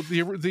 So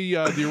the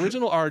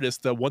original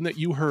artist, the one that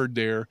you heard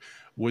there,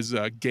 was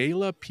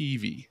Gayla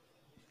Peavy.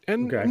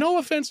 And no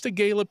offense to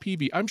Gayla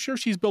Peavy, I'm sure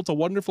she's built a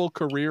wonderful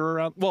career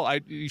around. Well,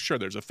 sure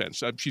there's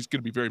offense. She's going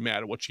to be very mad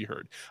at what she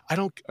heard.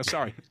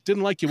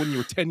 Didn't like you when you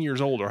were 10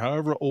 years old or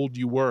however old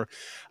you were.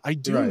 I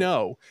do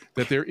know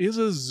that there is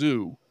a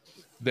zoo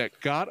that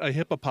got a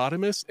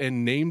hippopotamus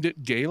and named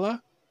it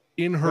Gayla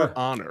in her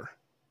honor.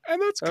 And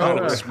that's kind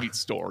of a sweet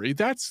story.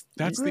 That's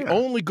the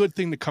only good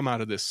thing to come out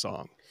of this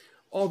song.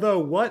 Although,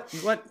 what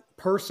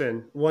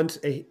person wants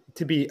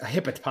to be a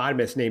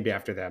hippopotamus named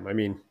after them? I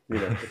mean,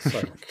 it's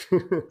like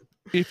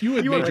if you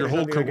had made your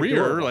whole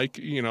career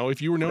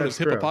if you were known as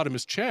true.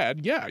 Hippopotamus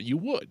Chad, yeah, you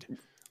would.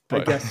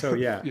 But, I guess so.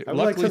 Yeah.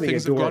 Luckily,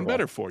 things have gone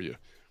better for you.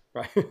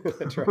 Right.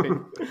 That's right.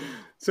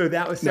 So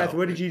that was Seth.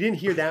 You didn't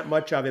hear that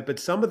much of it, but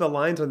some of the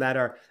lines on that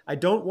are, I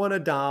don't want a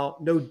doll,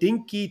 no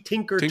dinky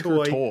tinker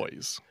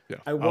toys. Yeah.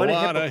 I want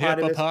a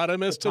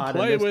hippopotamus to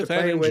play with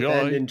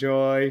and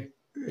enjoy.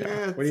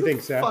 Yeah, what do you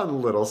think, Seth?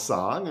 Fun little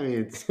song. I mean,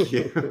 it's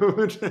cute.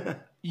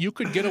 You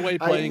could get away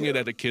playing it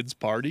at a kid's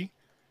party,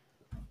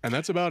 and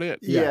that's about it.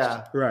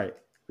 Yeah, right.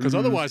 Because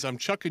otherwise, I'm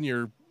chucking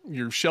your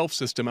shelf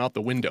system out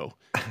the window.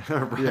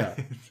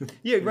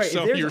 Yeah, right.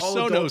 So your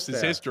Sonos is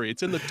history.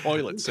 It's in the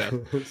toilet, Seth.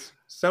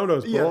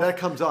 Sonos. Yeah, that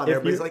comes on.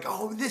 Everybody's like,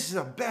 "Oh, this is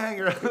a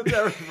banger!"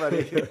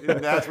 Everybody,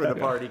 and that's where the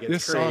party gets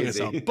this crazy. This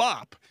song is a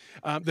bop.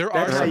 There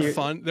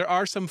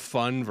are some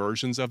fun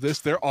versions of this.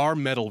 There are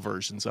metal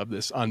versions of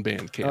this on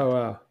Bandcamp. Oh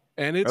wow!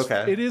 And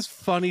it is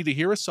funny to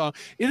hear a song.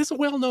 It is a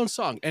well-known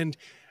song, and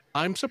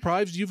I'm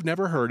surprised you've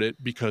never heard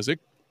it because it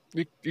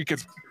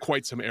gets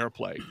quite some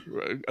airplay,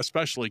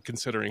 especially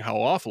considering how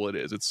awful it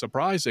is. It's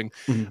surprising.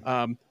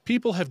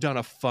 People have done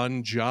a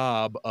fun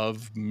job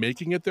of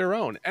making it their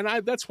own, and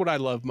that's what I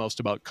love most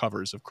about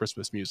covers of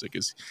Christmas music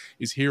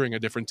is hearing a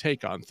different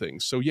take on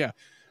things. So yeah,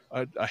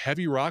 a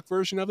heavy rock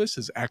version of this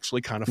is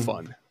actually kind of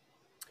fun.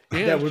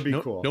 And that would be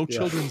cool. No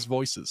children's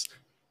voices.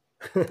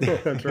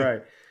 That's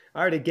right.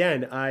 All right,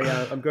 again,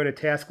 I'm going to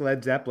task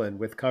Led Zeppelin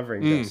with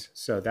covering this,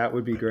 so that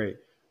would be great.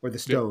 Or the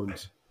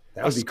Stones.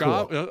 That would be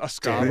cool. A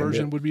ska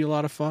version would be a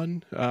lot of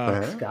fun.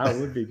 Ska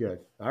would be good.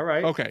 All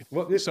right. Okay.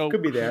 Well, this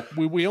could be there.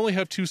 We only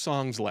have 2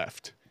 songs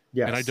left.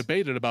 Yes. And I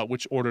debated about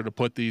which order to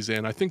put these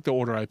in. I think the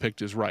order I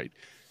picked is right.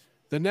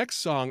 The next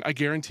song, I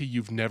guarantee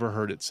you've never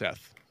heard it,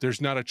 Seth.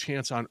 There's not a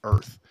chance on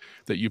earth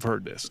that you've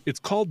heard this. It's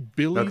called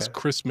Billy's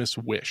Christmas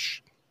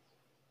Wish.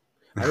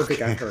 I don't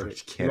think I've heard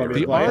it.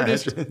 The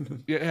artist.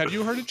 Have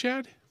you heard it,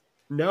 Chad?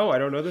 No, I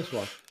don't know this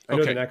one. I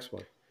know the next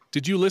one.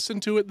 Did you listen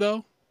to it,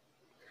 though?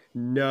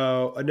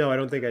 No, I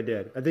don't think I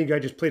did. I think I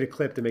just played a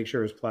clip to make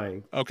sure it was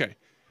playing. Okay.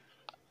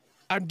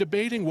 I'm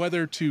debating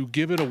whether to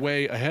give it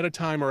away ahead of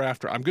time or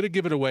after. I'm going to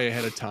give it away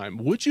ahead of time.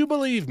 Would you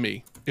believe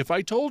me if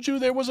I told you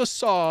there was a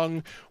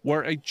song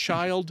where a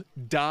child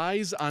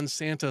dies on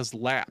Santa's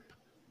lap?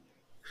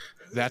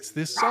 That's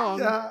this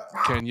song.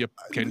 Can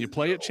you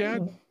play it,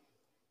 Chad?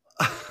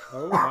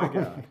 Oh my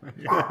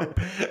God.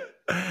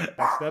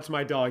 That's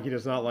my dog. He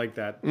does not like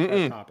that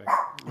topic.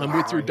 I'm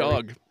with your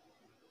dog.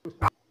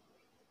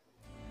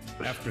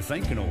 After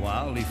thinking a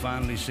while, he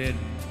finally said,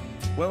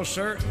 "Well,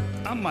 sir,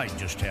 I might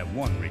just have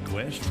one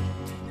request.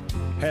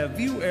 Have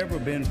you ever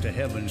been to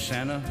heaven,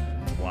 Santa?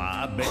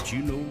 Why, I bet you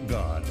know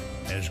God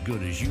as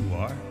good as you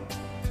are.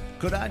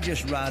 Could I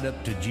just ride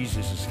up to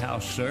Jesus'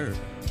 house, sir,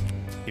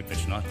 if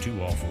it's not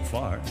too awful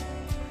far?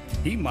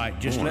 He might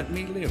just let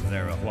me live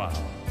there a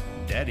while.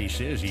 Daddy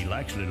says he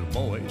likes little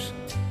boys,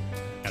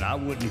 and I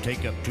wouldn't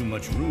take up too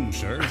much room,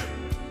 sir.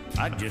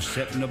 I'd just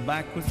sit in the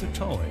back with the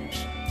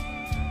toys.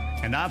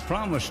 And I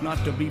promise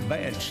not to be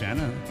bad,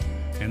 Santa,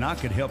 and I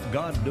could help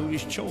God do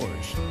his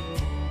chores.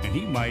 And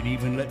he might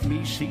even let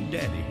me see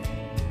Daddy,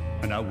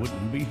 and I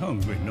wouldn't be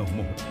hungry no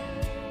more.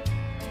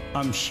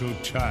 I'm so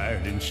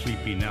tired and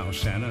sleepy now,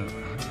 Santa,"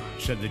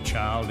 said the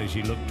child as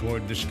he looked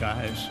toward the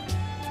skies.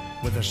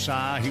 With a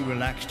sigh, he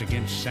relaxed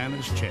against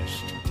Santa's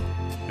chest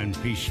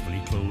and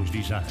peacefully closed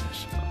his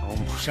eyes.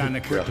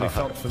 Santa quickly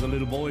felt for the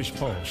little boy's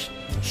pulse.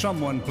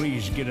 "Someone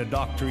please get a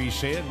doctor," he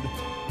said.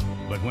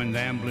 But when the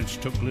ambulance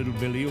took little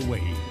Billy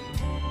away,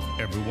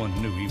 everyone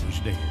knew he was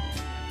dead.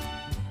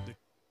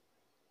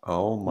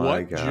 Oh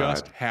my God. What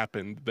just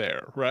happened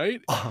there,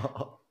 right?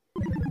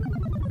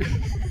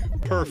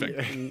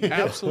 Perfect.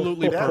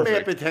 Absolutely that perfect. That may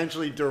have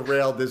potentially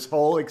derailed this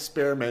whole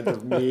experiment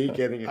of me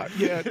getting it.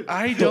 Yeah,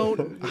 I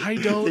don't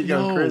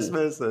know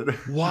Christmas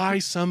why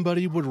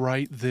somebody would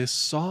write this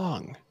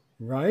song.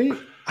 Right?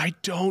 I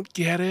don't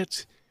get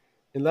it.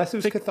 Unless it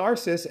was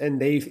catharsis and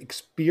they've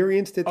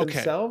experienced it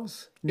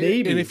themselves.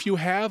 Maybe. And if you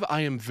have,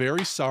 I am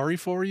very sorry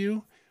for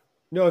you.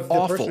 No, if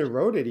the person who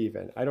wrote it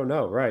even. I don't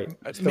know, right?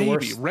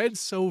 Maybe. Red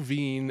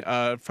Sovine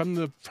from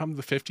the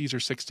 50s or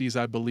 60s,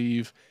 I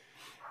believe.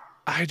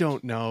 I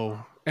don't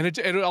know. And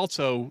it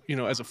also,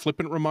 as a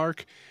flippant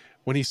remark,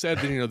 when he said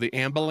that, you know, the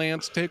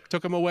ambulance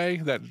took him away,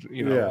 that,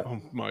 you know, Yeah.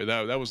 oh my,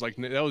 that was like,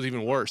 that was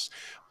even worse.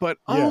 But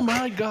Yeah. oh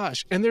my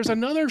gosh. And there's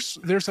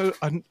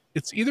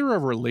it's either a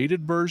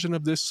related version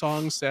of this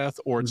song, Seth,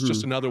 or it's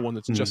just another one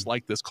that's just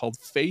like this, called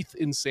Faith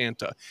in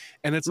Santa.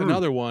 And it's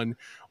another one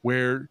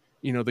where,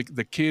 you know,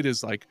 the kid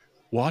is like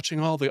watching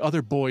all the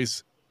other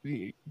boys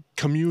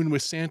commune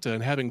with Santa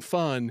and having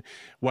fun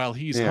while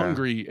he's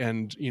hungry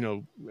and, you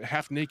know,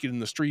 half naked in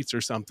the streets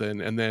or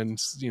something, and then,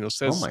 you know,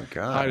 says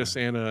hi to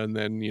Santa, and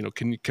then, you know,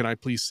 can I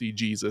please see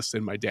Jesus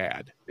and my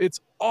dad? It's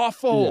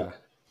awful.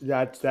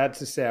 Yeah,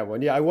 that's a sad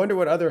one. Yeah, I wonder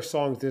what other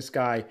songs this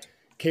guy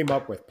came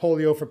up with.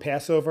 Polio for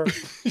Passover,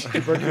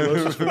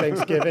 tuberculosis for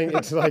Thanksgiving.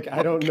 It's like,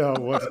 I don't know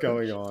what's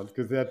going on,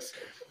 because that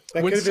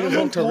When could have been his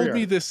whole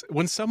career.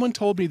 when someone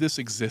told me this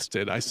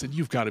existed, I said,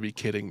 you've got to be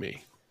kidding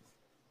me.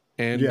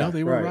 And no,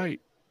 they were right.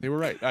 They were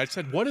right. I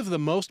said, what is the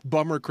most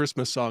bummer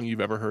Christmas song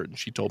you've ever heard? And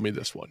she told me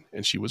this one,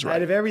 and she was right.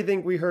 Out of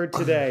everything we heard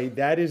today,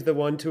 that is the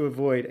one to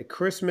avoid at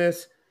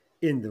Christmas,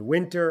 in the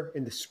winter,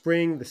 in the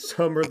spring, the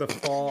summer, the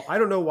fall. I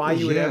don't know why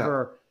you would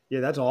ever. Yeah,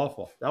 that's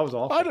awful. That was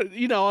awful.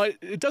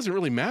 It doesn't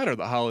really matter,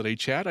 the holiday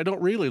chat. I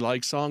don't really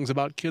like songs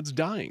about kids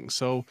dying.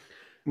 So,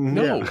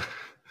 no. Yeah.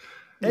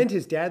 And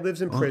his dad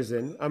lives in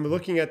prison. I'm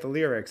looking at the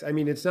lyrics. I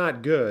mean, it's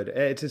not good.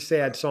 It's a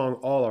sad song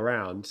all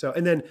around. So,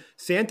 and then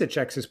Santa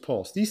checks his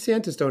pulse. These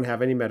Santas don't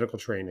have any medical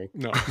training.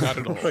 No, not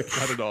at all.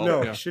 Not at all.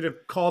 No, Yeah. should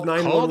have called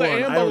 911. Call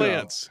the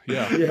ambulance.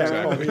 Yeah, yeah,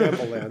 exactly. call the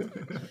ambulance.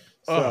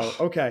 So,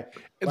 okay.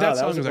 Wow, that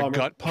song was is a bummer.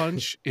 gut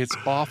punch. It's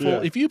awful.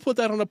 Yeah. If you put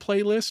that on a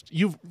playlist,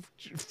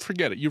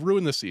 forget it. You've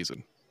ruined the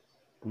season.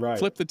 Right.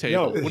 Flip the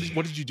table. No.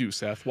 What did you do,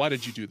 Seth? Why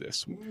did you do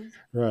this?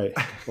 Right.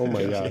 Oh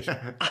my gosh.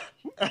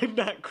 I'm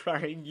not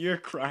crying. You're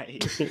crying.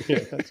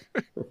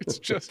 It's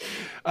just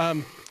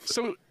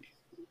so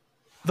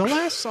the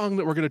last song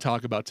that we're going to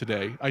talk about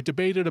today, I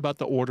debated about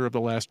the order of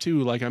the last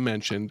two, like I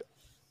mentioned.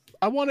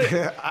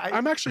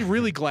 I'm actually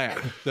really glad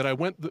that I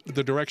went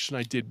the direction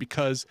I did,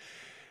 because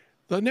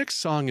the next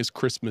song is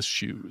Christmas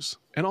Shoes.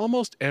 And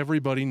almost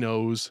everybody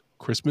knows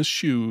Christmas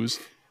shoes,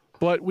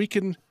 but we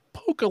can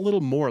poke a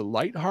little more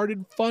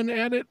lighthearted fun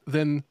at it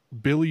than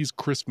Billy's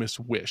Christmas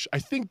Wish. I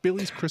think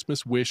Billy's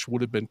Christmas Wish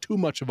would have been too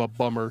much of a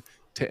bummer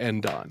to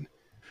end on.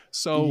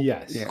 So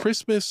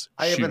Christmas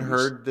I haven't Shoes.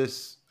 heard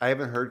this. I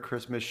haven't heard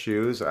Christmas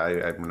Shoes. I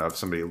don't know if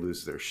somebody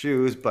loses their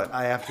shoes, but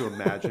I have to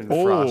imagine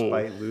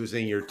frostbite,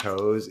 losing your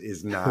toes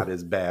is not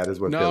as bad as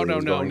what Billy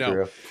was going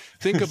through.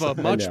 Think of a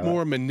much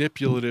more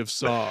manipulative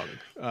song,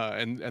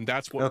 and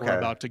that's what we're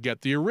about to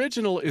get. The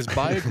original is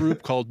by a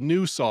group called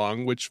New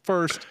Song, which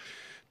first,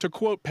 to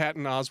quote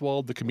Patton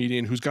Oswalt, the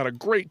comedian, who's got a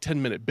great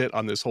 10-minute bit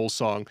on this whole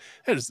song,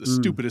 that is the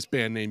stupidest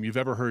band name you've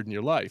ever heard in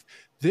your life.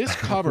 This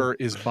cover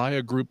is by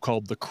a group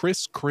called the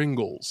Kris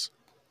Kringles.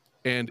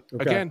 And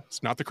again,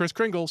 it's not the Kris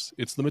Kringles,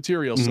 it's the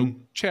material. So,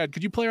 Chad,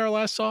 could you play our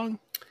last song?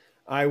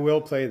 I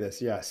will play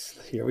this, yes.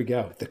 Here we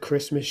go. The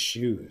Christmas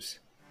Shoes.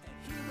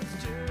 He was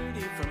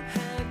dirty from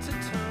head to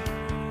toe,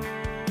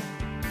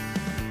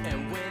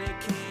 and when it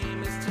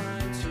came his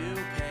time to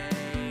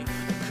pay, I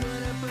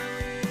couldn't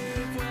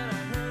believe when I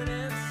heard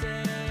him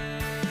say,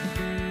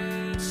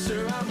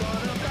 "Sir, I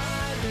wanna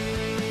buy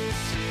these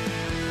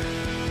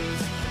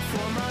shoes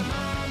for my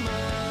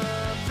mama,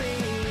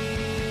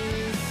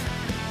 please.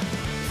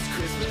 It's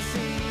Christmas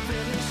Eve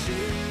and his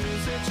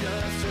shoes are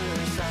just her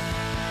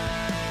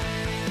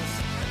size.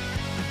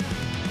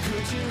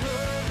 Could you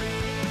hurry,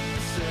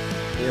 sir?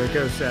 Here it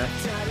goes,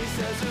 Seth. Daddy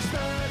says there's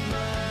not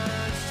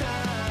much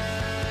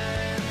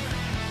time,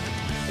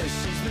 and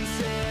she's been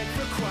sick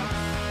for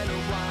quite a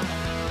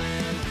while,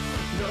 and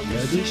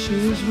no, These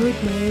shoes would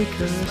make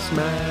her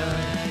smile.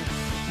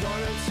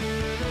 one or two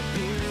are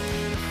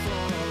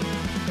beautiful,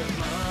 but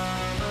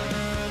Mama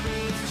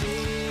needs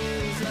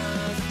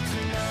Jesus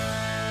tonight.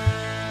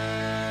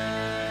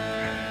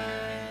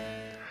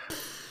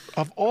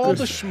 Of all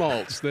the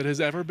schmaltz that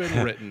has ever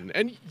been written,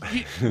 and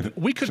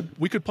we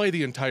could play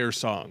the entire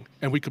song,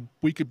 and we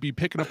could be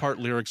picking apart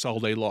lyrics all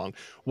day long.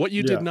 What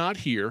you did not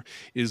hear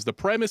is the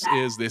premise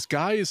is this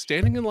guy is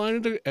standing in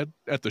line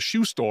at the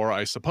shoe store,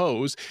 I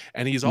suppose,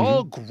 and he's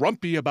all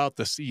grumpy about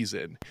the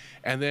season.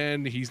 And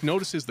then he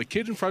notices the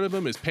kid in front of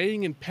him is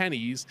paying in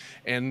pennies,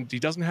 and he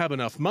doesn't have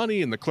enough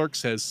money, and the clerk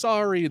says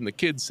sorry, and the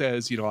kid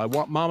says, you know, I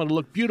want Mama to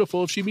look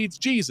beautiful if she meets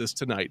Jesus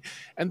tonight.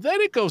 And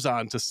then it goes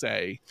on to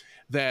say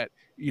that,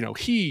 you know,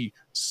 he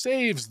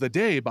saves the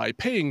day by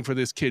paying for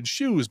this kid's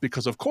shoes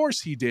because of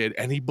course he did.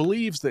 And he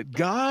believes that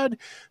God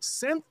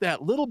sent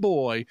that little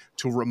boy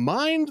to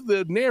remind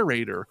the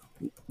narrator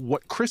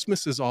what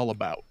Christmas is all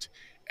about.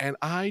 And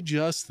I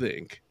just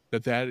think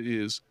that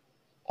is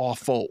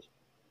awful.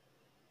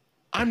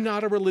 I'm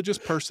not a religious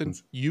person.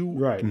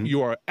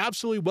 You are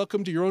absolutely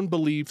welcome to your own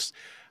beliefs.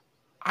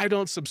 I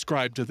don't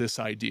subscribe to this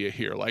idea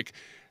here. Like,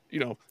 you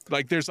know,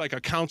 like there's like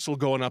a council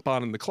going up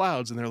on in the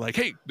clouds, and they're like,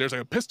 "Hey, there's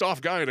a pissed off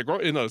guy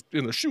in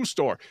the shoe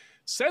store.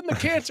 Send the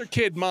cancer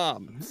kid,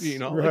 Mom.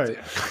 Right.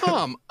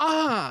 Come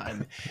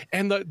on.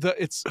 And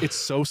it's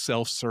so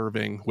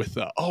self-serving with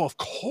of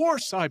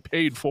course I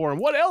paid for him.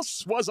 What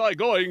else was I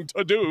going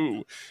to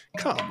do?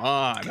 Come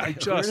on.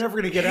 We're never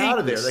going to get out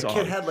of there. That song.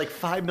 kid had like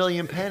 5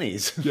 million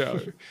pennies.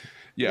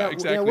 Yeah,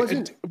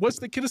 exactly. Was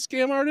the kid a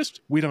scam artist?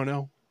 We don't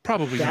know.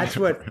 Probably That's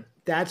not.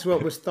 That's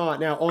what was thought.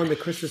 Now on the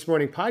Christmas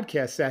Morning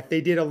podcast, Seth,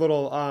 they did a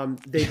little,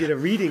 they did a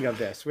reading of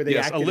this where they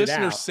yes, acted a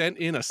listener it out. sent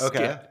in a skit.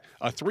 Okay.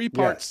 A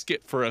 3-part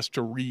skit for us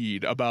to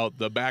read about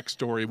the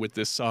backstory with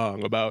this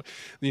song. About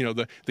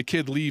the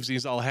kid leaves and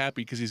he's all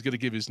happy because he's going to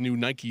give his new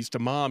Nikes to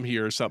Mom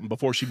here or something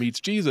before she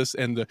meets Jesus,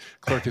 and the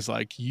clerk is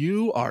like,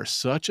 "You are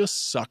such a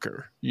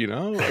sucker,"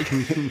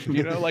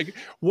 like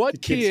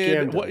what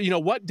kid,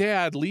 what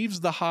dad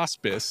leaves the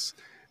hospice.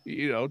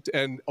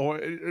 Or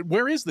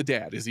where is the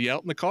dad? Is he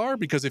out in the car?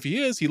 Because if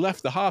he is, he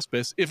left the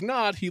hospice. If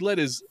not, he let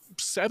his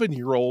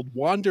 7-year-old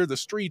wander the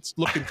streets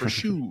looking for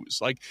shoes.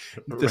 Like,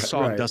 this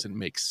song doesn't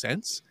make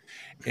sense.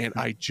 And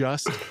I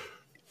just,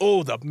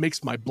 that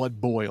makes my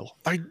blood boil.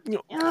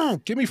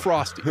 Give me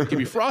Frosty. Give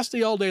me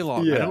Frosty all day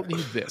long. I don't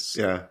need this.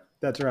 Yeah.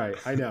 That's right.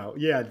 I know.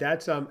 Yeah,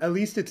 that's at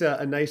least it's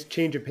a nice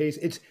change of pace.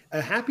 It's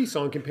a happy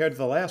song compared to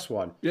the last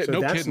one. Yeah, so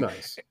no that's kidding.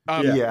 nice.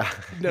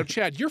 Now,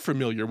 Chad, you're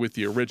familiar with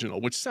the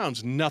original, which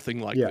sounds nothing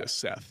like this,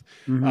 Seth.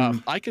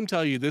 I can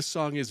tell you this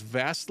song is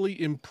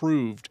vastly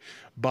improved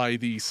by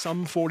the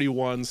Sum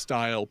 41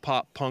 style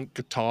pop punk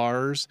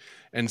guitars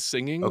and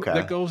singing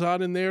that goes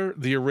on in there.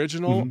 The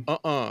original,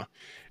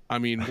 I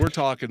mean, we're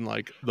talking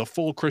like the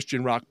full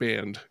Christian rock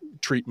band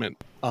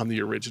treatment on the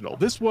original.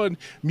 This one,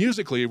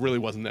 musically, it really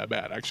wasn't that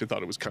bad. I actually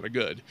thought it was kind of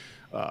good.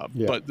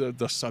 But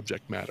the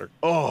subject matter,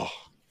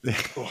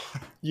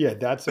 yeah,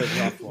 that's a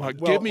rough one.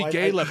 Give me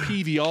Gayla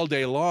Peavy all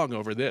day long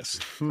over this.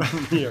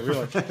 Yeah,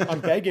 really.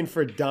 I'm begging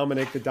for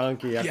Dominic the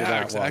Donkey after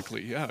that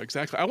exactly. Yeah,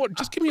 exactly.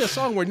 Just give me a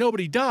song where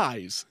nobody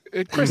dies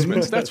at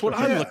Christmas. That's what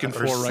I'm looking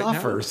for right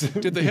suffers.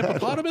 now. Did the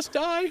hippopotamus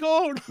die?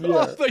 Oh,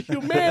 no, the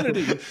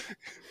humanity.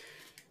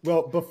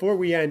 Well, before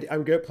we end,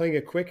 I'm playing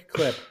a quick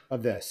clip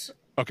of this.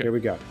 Okay. Here we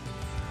go.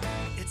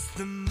 It's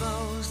the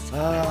most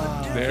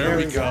There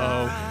we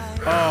go.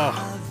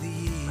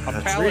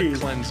 A palate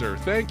cleanser.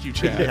 Thank you,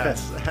 Chad.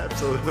 Yes,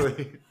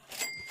 absolutely.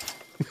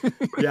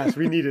 Yes,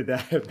 we needed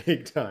that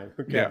big time.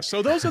 Okay. Yeah,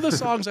 so those are the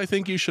songs I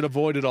think you should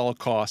avoid at all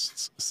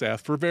costs,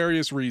 Seth, for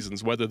various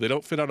reasons. Whether they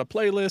don't fit on a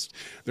playlist,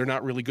 they're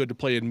not really good to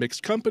play in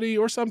mixed company,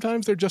 or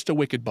sometimes they're just a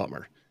wicked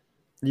bummer.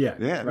 Yeah.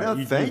 Yeah, right.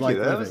 no, thank you. like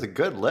That living. was a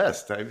good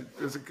list.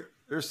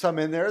 There's some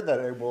in there that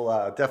I will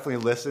definitely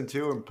listen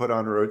to and put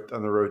on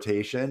the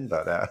rotation.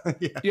 But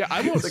yeah,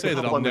 I won't It's say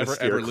that couple I'll I'm gonna never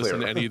steer ever listen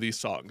clear to any of these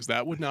songs.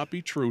 That would not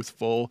be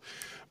truthful.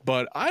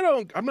 But I'm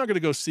not going to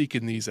go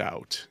seeking these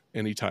out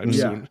anytime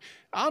soon.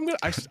 I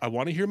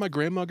want to hear My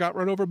Grandma Got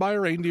Run Over by a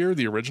Reindeer,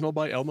 the original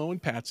by Elmo and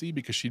Patsy,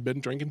 because she'd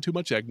been drinking too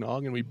much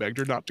eggnog and we begged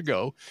her not to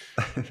go.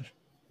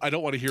 I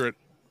don't want to hear it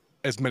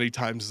as many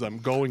times as I'm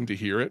going to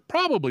hear it.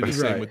 Probably the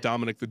same with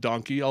Dominic the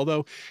Donkey,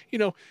 although,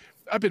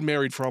 I've been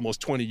married for almost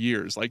 20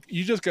 years. Like,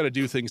 you just got to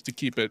do things to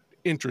keep it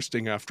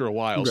interesting after a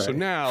while. Right. So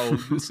now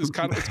it's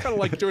kind of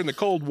like during the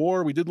Cold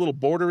War, we did little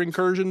border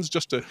incursions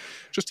just to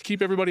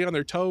keep everybody on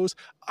their toes.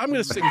 I'm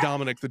going to sing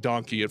Dominic the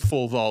Donkey at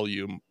full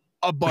volume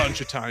a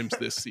bunch of times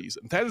this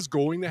season. That is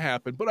going to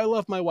happen, but I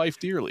love my wife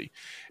dearly.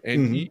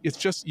 And you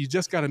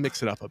just got to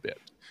mix it up a bit.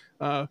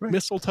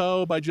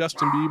 Mistletoe by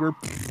Justin Bieber.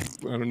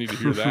 I don't need to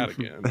hear that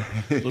again.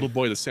 Little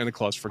Boy the Santa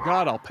Claus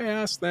Forgot. I'll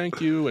pass. Thank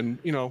you. And,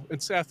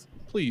 and Seth,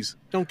 please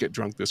don't get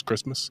drunk this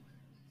Christmas.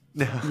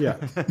 Yeah.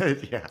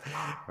 Yeah.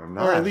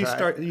 Or at least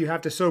you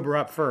have to sober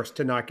up first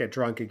to not get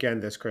drunk again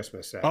this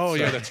Christmas, Seth. Oh,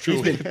 yeah, that's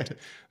true.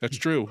 That's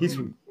true.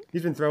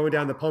 He's been throwing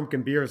down the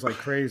pumpkin beers like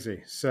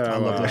crazy. So I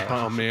love those.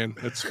 Oh man,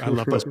 I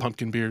love those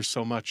pumpkin beers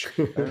so much.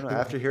 I don't know,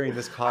 after hearing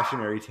this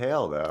cautionary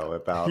tale, though,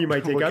 about he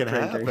might take what up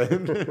can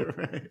drinking. happen.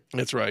 Right.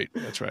 That's right.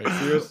 That's right.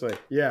 Seriously,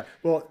 yeah.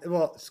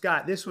 Well,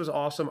 Scott, this was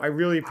awesome. I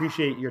really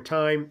appreciate your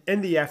time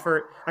and the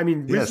effort. I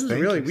mean, this was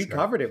really we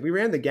covered it. We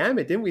ran the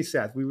gamut, didn't we,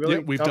 Seth? We really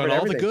we've covered done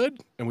all everything. the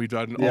good and we've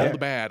done all the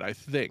bad. I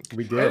think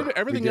we did.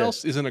 Everything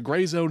else is in a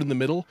gray zone in the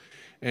middle,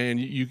 and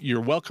you're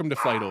welcome to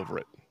fight over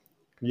it.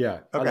 Yeah,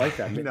 okay. I like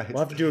that. Nice. We'll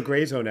have to do a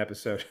Gray Zone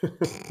episode.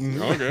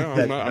 Okay,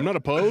 I'm not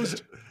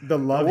opposed. The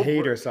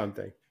love-hate or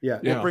something. Yeah.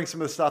 We'll bring some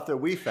of the stuff that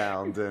we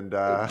found, and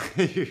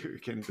you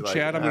can be like,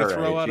 Chad, I'm going to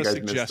throw out a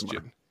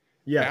suggestion.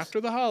 Yes.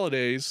 After the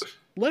holidays,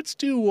 let's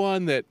do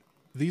one that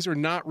these are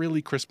not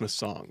really Christmas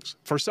songs.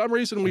 For some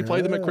reason, we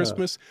play them at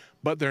Christmas,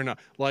 but they're not.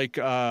 Like,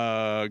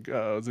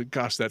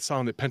 that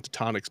song that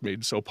Pentatonics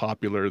made so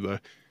popular,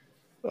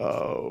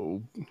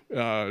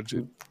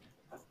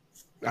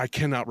 I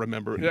cannot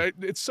remember.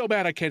 It's so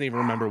bad I can't even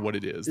remember what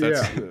it is.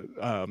 That's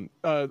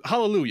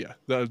Hallelujah,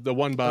 the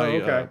one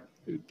by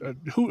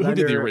who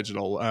did the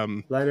original?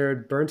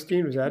 Leonard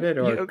Bernstein, was that it?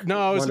 Or yeah,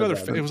 no, it was one of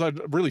another. them? It was a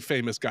really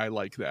famous guy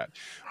like that.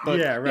 But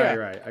yeah,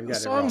 right. I'm the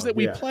getting songs it wrong. that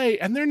we Yeah. play,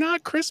 and they're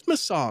not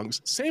Christmas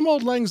songs. Same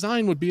Old Lang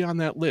Syne would be on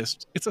that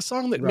list. It's a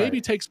song that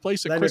maybe takes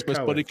place at Leonard Christmas,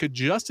 Cohen. but it could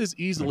just as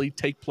easily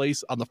take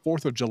place on the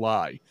 4th of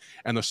July,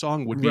 and the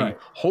song would be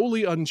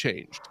wholly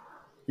unchanged.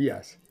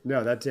 Yes.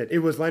 No, that's it. It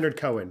was Leonard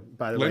Cohen,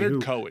 by the way.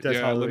 Leonard Cohen. Yeah,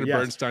 Halloween. Leonard Yes.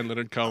 Bernstein,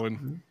 Leonard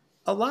Cohen.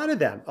 A lot of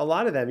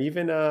them.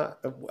 Even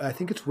I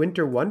think it's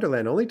Winter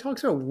Wonderland only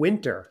talks about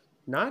winter,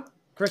 not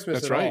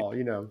Christmas That's at right.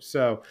 all.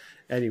 So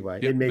anyway,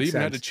 it They makes even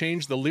sense. had to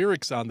change the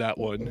lyrics on that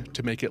one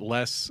to make it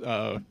less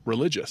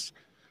religious.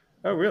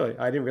 Oh, really?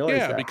 I didn't realize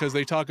that. Yeah, because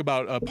they talk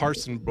about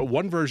Parson.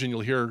 One version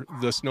you'll hear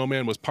the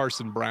snowman was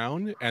Parson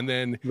Brown, and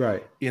then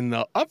in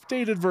the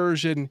updated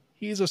version,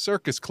 he's a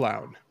circus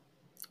clown.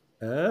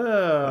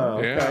 Oh,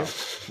 okay.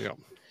 Yeah.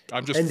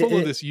 I'm just full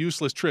of this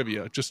useless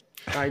trivia. Just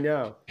I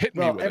know. Hit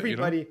me with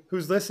everybody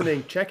who's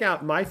listening, check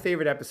out my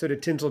favorite episode of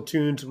Tinsel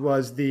Tunes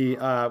was the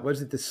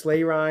the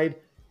sleigh ride,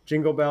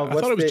 Jingle Bell. I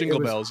thought it was Jingle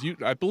Bells.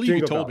 I believe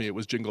you told me it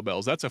was Jingle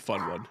Bells. That's a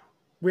fun one.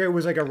 Where it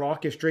was like a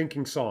raucous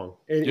drinking song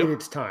in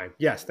its time.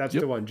 Yes, that's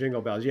the one,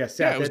 Jingle Bells. Yes,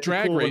 Seth, it was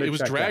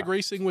drag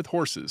racing with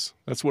horses.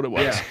 That's what it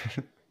was.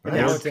 Yeah. And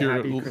now it's a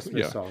happy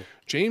Christmas song.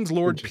 James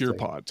Lord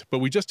Pierpont. But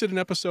we just did an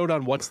episode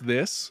on What's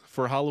This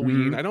for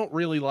Halloween. I don't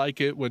really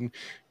like it when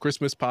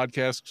Christmas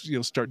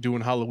podcasts start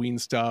doing Halloween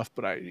stuff,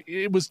 but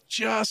it was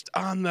just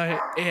on the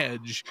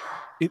edge.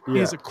 It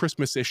is a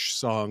Christmas-ish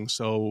song,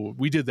 so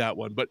we did that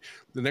one. But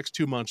the next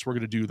 2 months, we're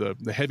going to do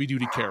the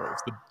heavy-duty carols,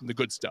 the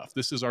good stuff.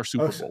 This is our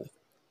Super Bowl.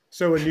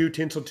 So a new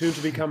Tinsel Tunes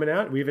will be coming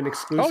out? We have an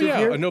exclusive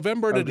here? a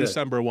November to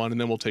December one, and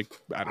then we'll take,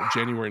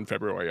 January and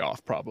February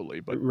off probably.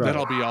 But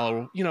that'll be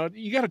all,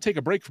 you got to take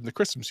a break from the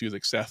Christmas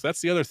music, Seth. That's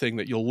the other thing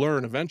that you'll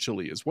learn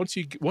eventually is once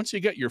you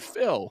get your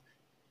fill,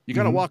 you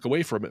got to walk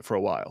away from it for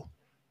a while.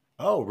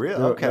 Oh, really?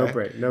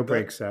 Okay. No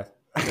breaks, Seth.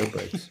 No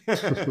breaks.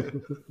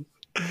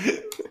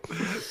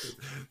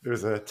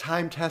 There's a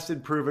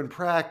time-tested, proven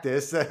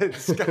practice that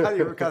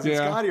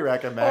Scotty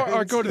recommends.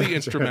 Or go to the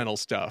instrumental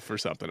stuff or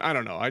something. I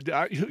don't know.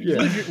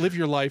 Live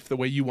your life the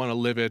way you want to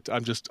live it.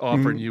 I'm just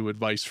offering you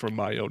advice from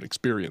my own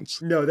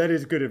experience. No, that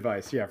is good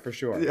advice. Yeah, for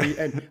sure. Yeah.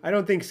 And I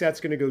don't think Seth's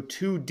going to go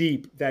too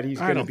deep that he's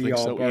going to be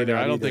all so either.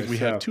 I don't think we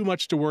have too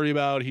much to worry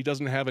about. He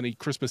doesn't have any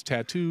Christmas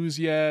tattoos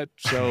yet,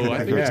 so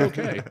I think it's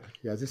okay.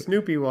 Yeah, it's a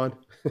Snoopy one.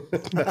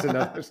 That's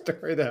another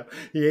story, though.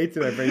 He hates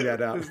it. I bring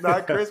that up. It's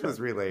not Christmas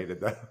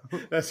related, though.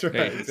 That's right.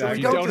 Hey, exactly. If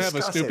you don't have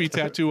a Snoopy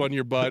tattoo on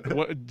your butt,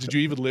 did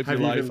you even live your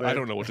life? I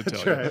don't know what to tell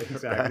you. Right,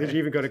 exactly. Did you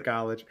even go to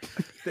college?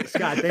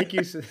 Scott, thank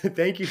you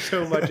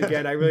so much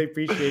again. I really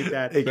appreciate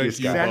that. Thank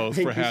you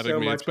both for having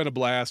me. It's been a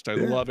blast. I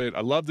love it.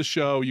 I love the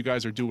show. You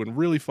guys are doing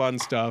really fun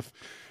stuff.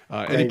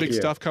 Any big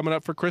stuff coming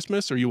up for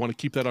Christmas, or you want to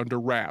keep that under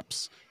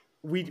wraps?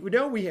 We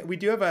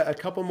do have a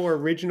couple more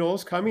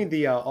originals coming.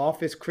 The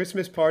office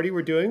Christmas party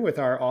we're doing with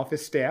our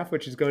office staff,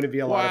 which is going to be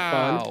a lot of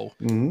fun.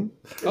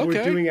 Mm-hmm. Okay.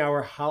 We're doing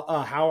our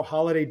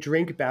holiday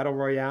drink battle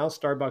royale,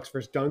 Starbucks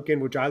versus Dunkin',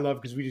 which I love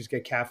because we just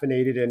get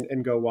caffeinated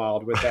and go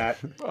wild with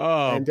that.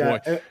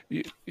 Boy!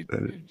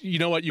 You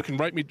know what? You can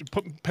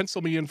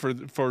pencil me in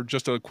for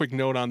just a quick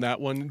note on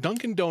that one.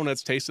 Dunkin'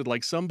 Donuts tasted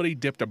like somebody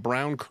dipped a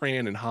brown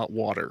crayon in hot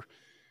water.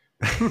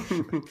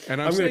 And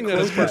I'm saying that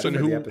as a person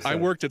who I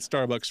worked at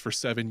Starbucks for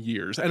 7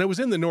 years, and I was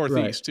in the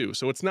Northeast too,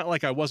 so it's not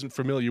like I wasn't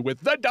familiar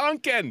with the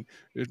Dunkin'.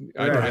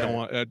 I don't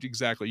want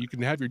exactly. You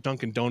can have your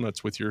Dunkin'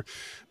 Donuts with your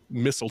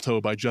Mistletoe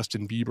by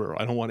Justin Bieber.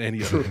 I don't want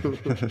any of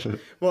it.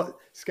 Well,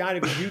 Scott,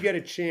 if you get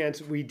a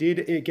chance, we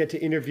did get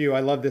to interview. I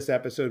love this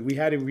episode. We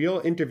had a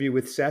real interview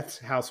with Seth's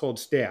household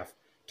staff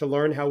to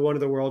learn how one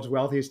of the world's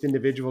wealthiest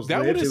individuals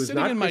lives. That one is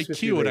sitting in my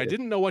queue, and I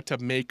didn't know what to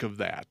make of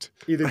that.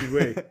 Either did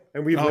we.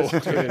 And we've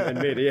listened to it and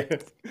made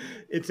it.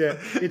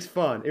 It's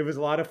fun. It was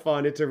a lot of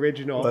fun. It's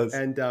original.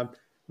 And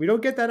we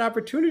don't get that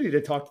opportunity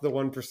to talk to the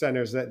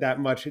 1%ers that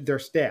much, their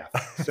staff.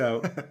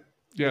 So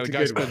yeah, the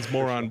guy spends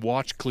more on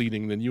watch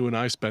cleaning than you and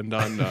I spend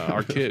on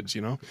our kids,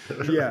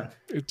 Yeah.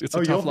 It's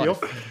a tough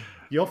life.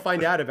 You'll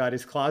find out about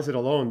his closet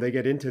alone. They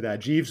get into that.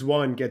 Jeeves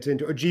 1 gets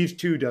into, or Jeeves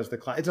 2 does the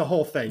closet. It's a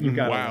whole thing. You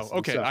got wow. Listen,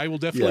 okay, so. I will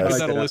definitely give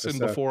that a listen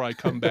before I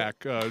come back.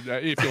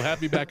 If you'll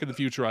have me back in the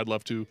future, I'd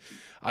love to.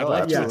 I'd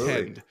love to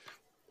attend.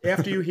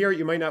 After you hear it,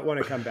 you might not want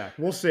to come back.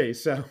 We'll see.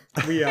 So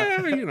we, who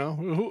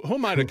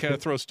am I to kind of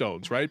throw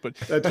stones, right? But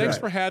thanks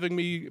for having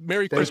me.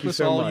 Merry Christmas,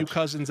 to all you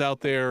cousins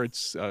out there.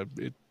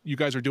 You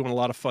guys are doing a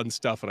lot of fun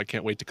stuff, and I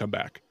can't wait to come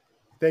back.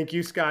 Thank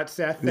you, Scott.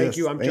 Seth, thank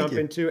you. I'm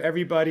jumping to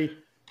everybody.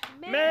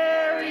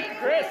 Merry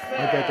Christmas!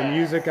 I'll get the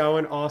music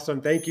going.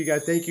 Awesome. Thank you,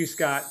 guys. Thank you,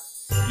 Scott.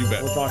 You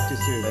bet. We'll talk to you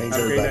soon. Thanks,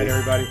 Have a great night,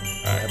 everybody.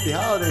 Happy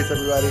holidays,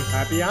 everybody.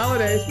 Happy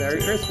holidays.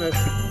 Merry Christmas.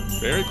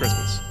 Merry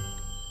Christmas.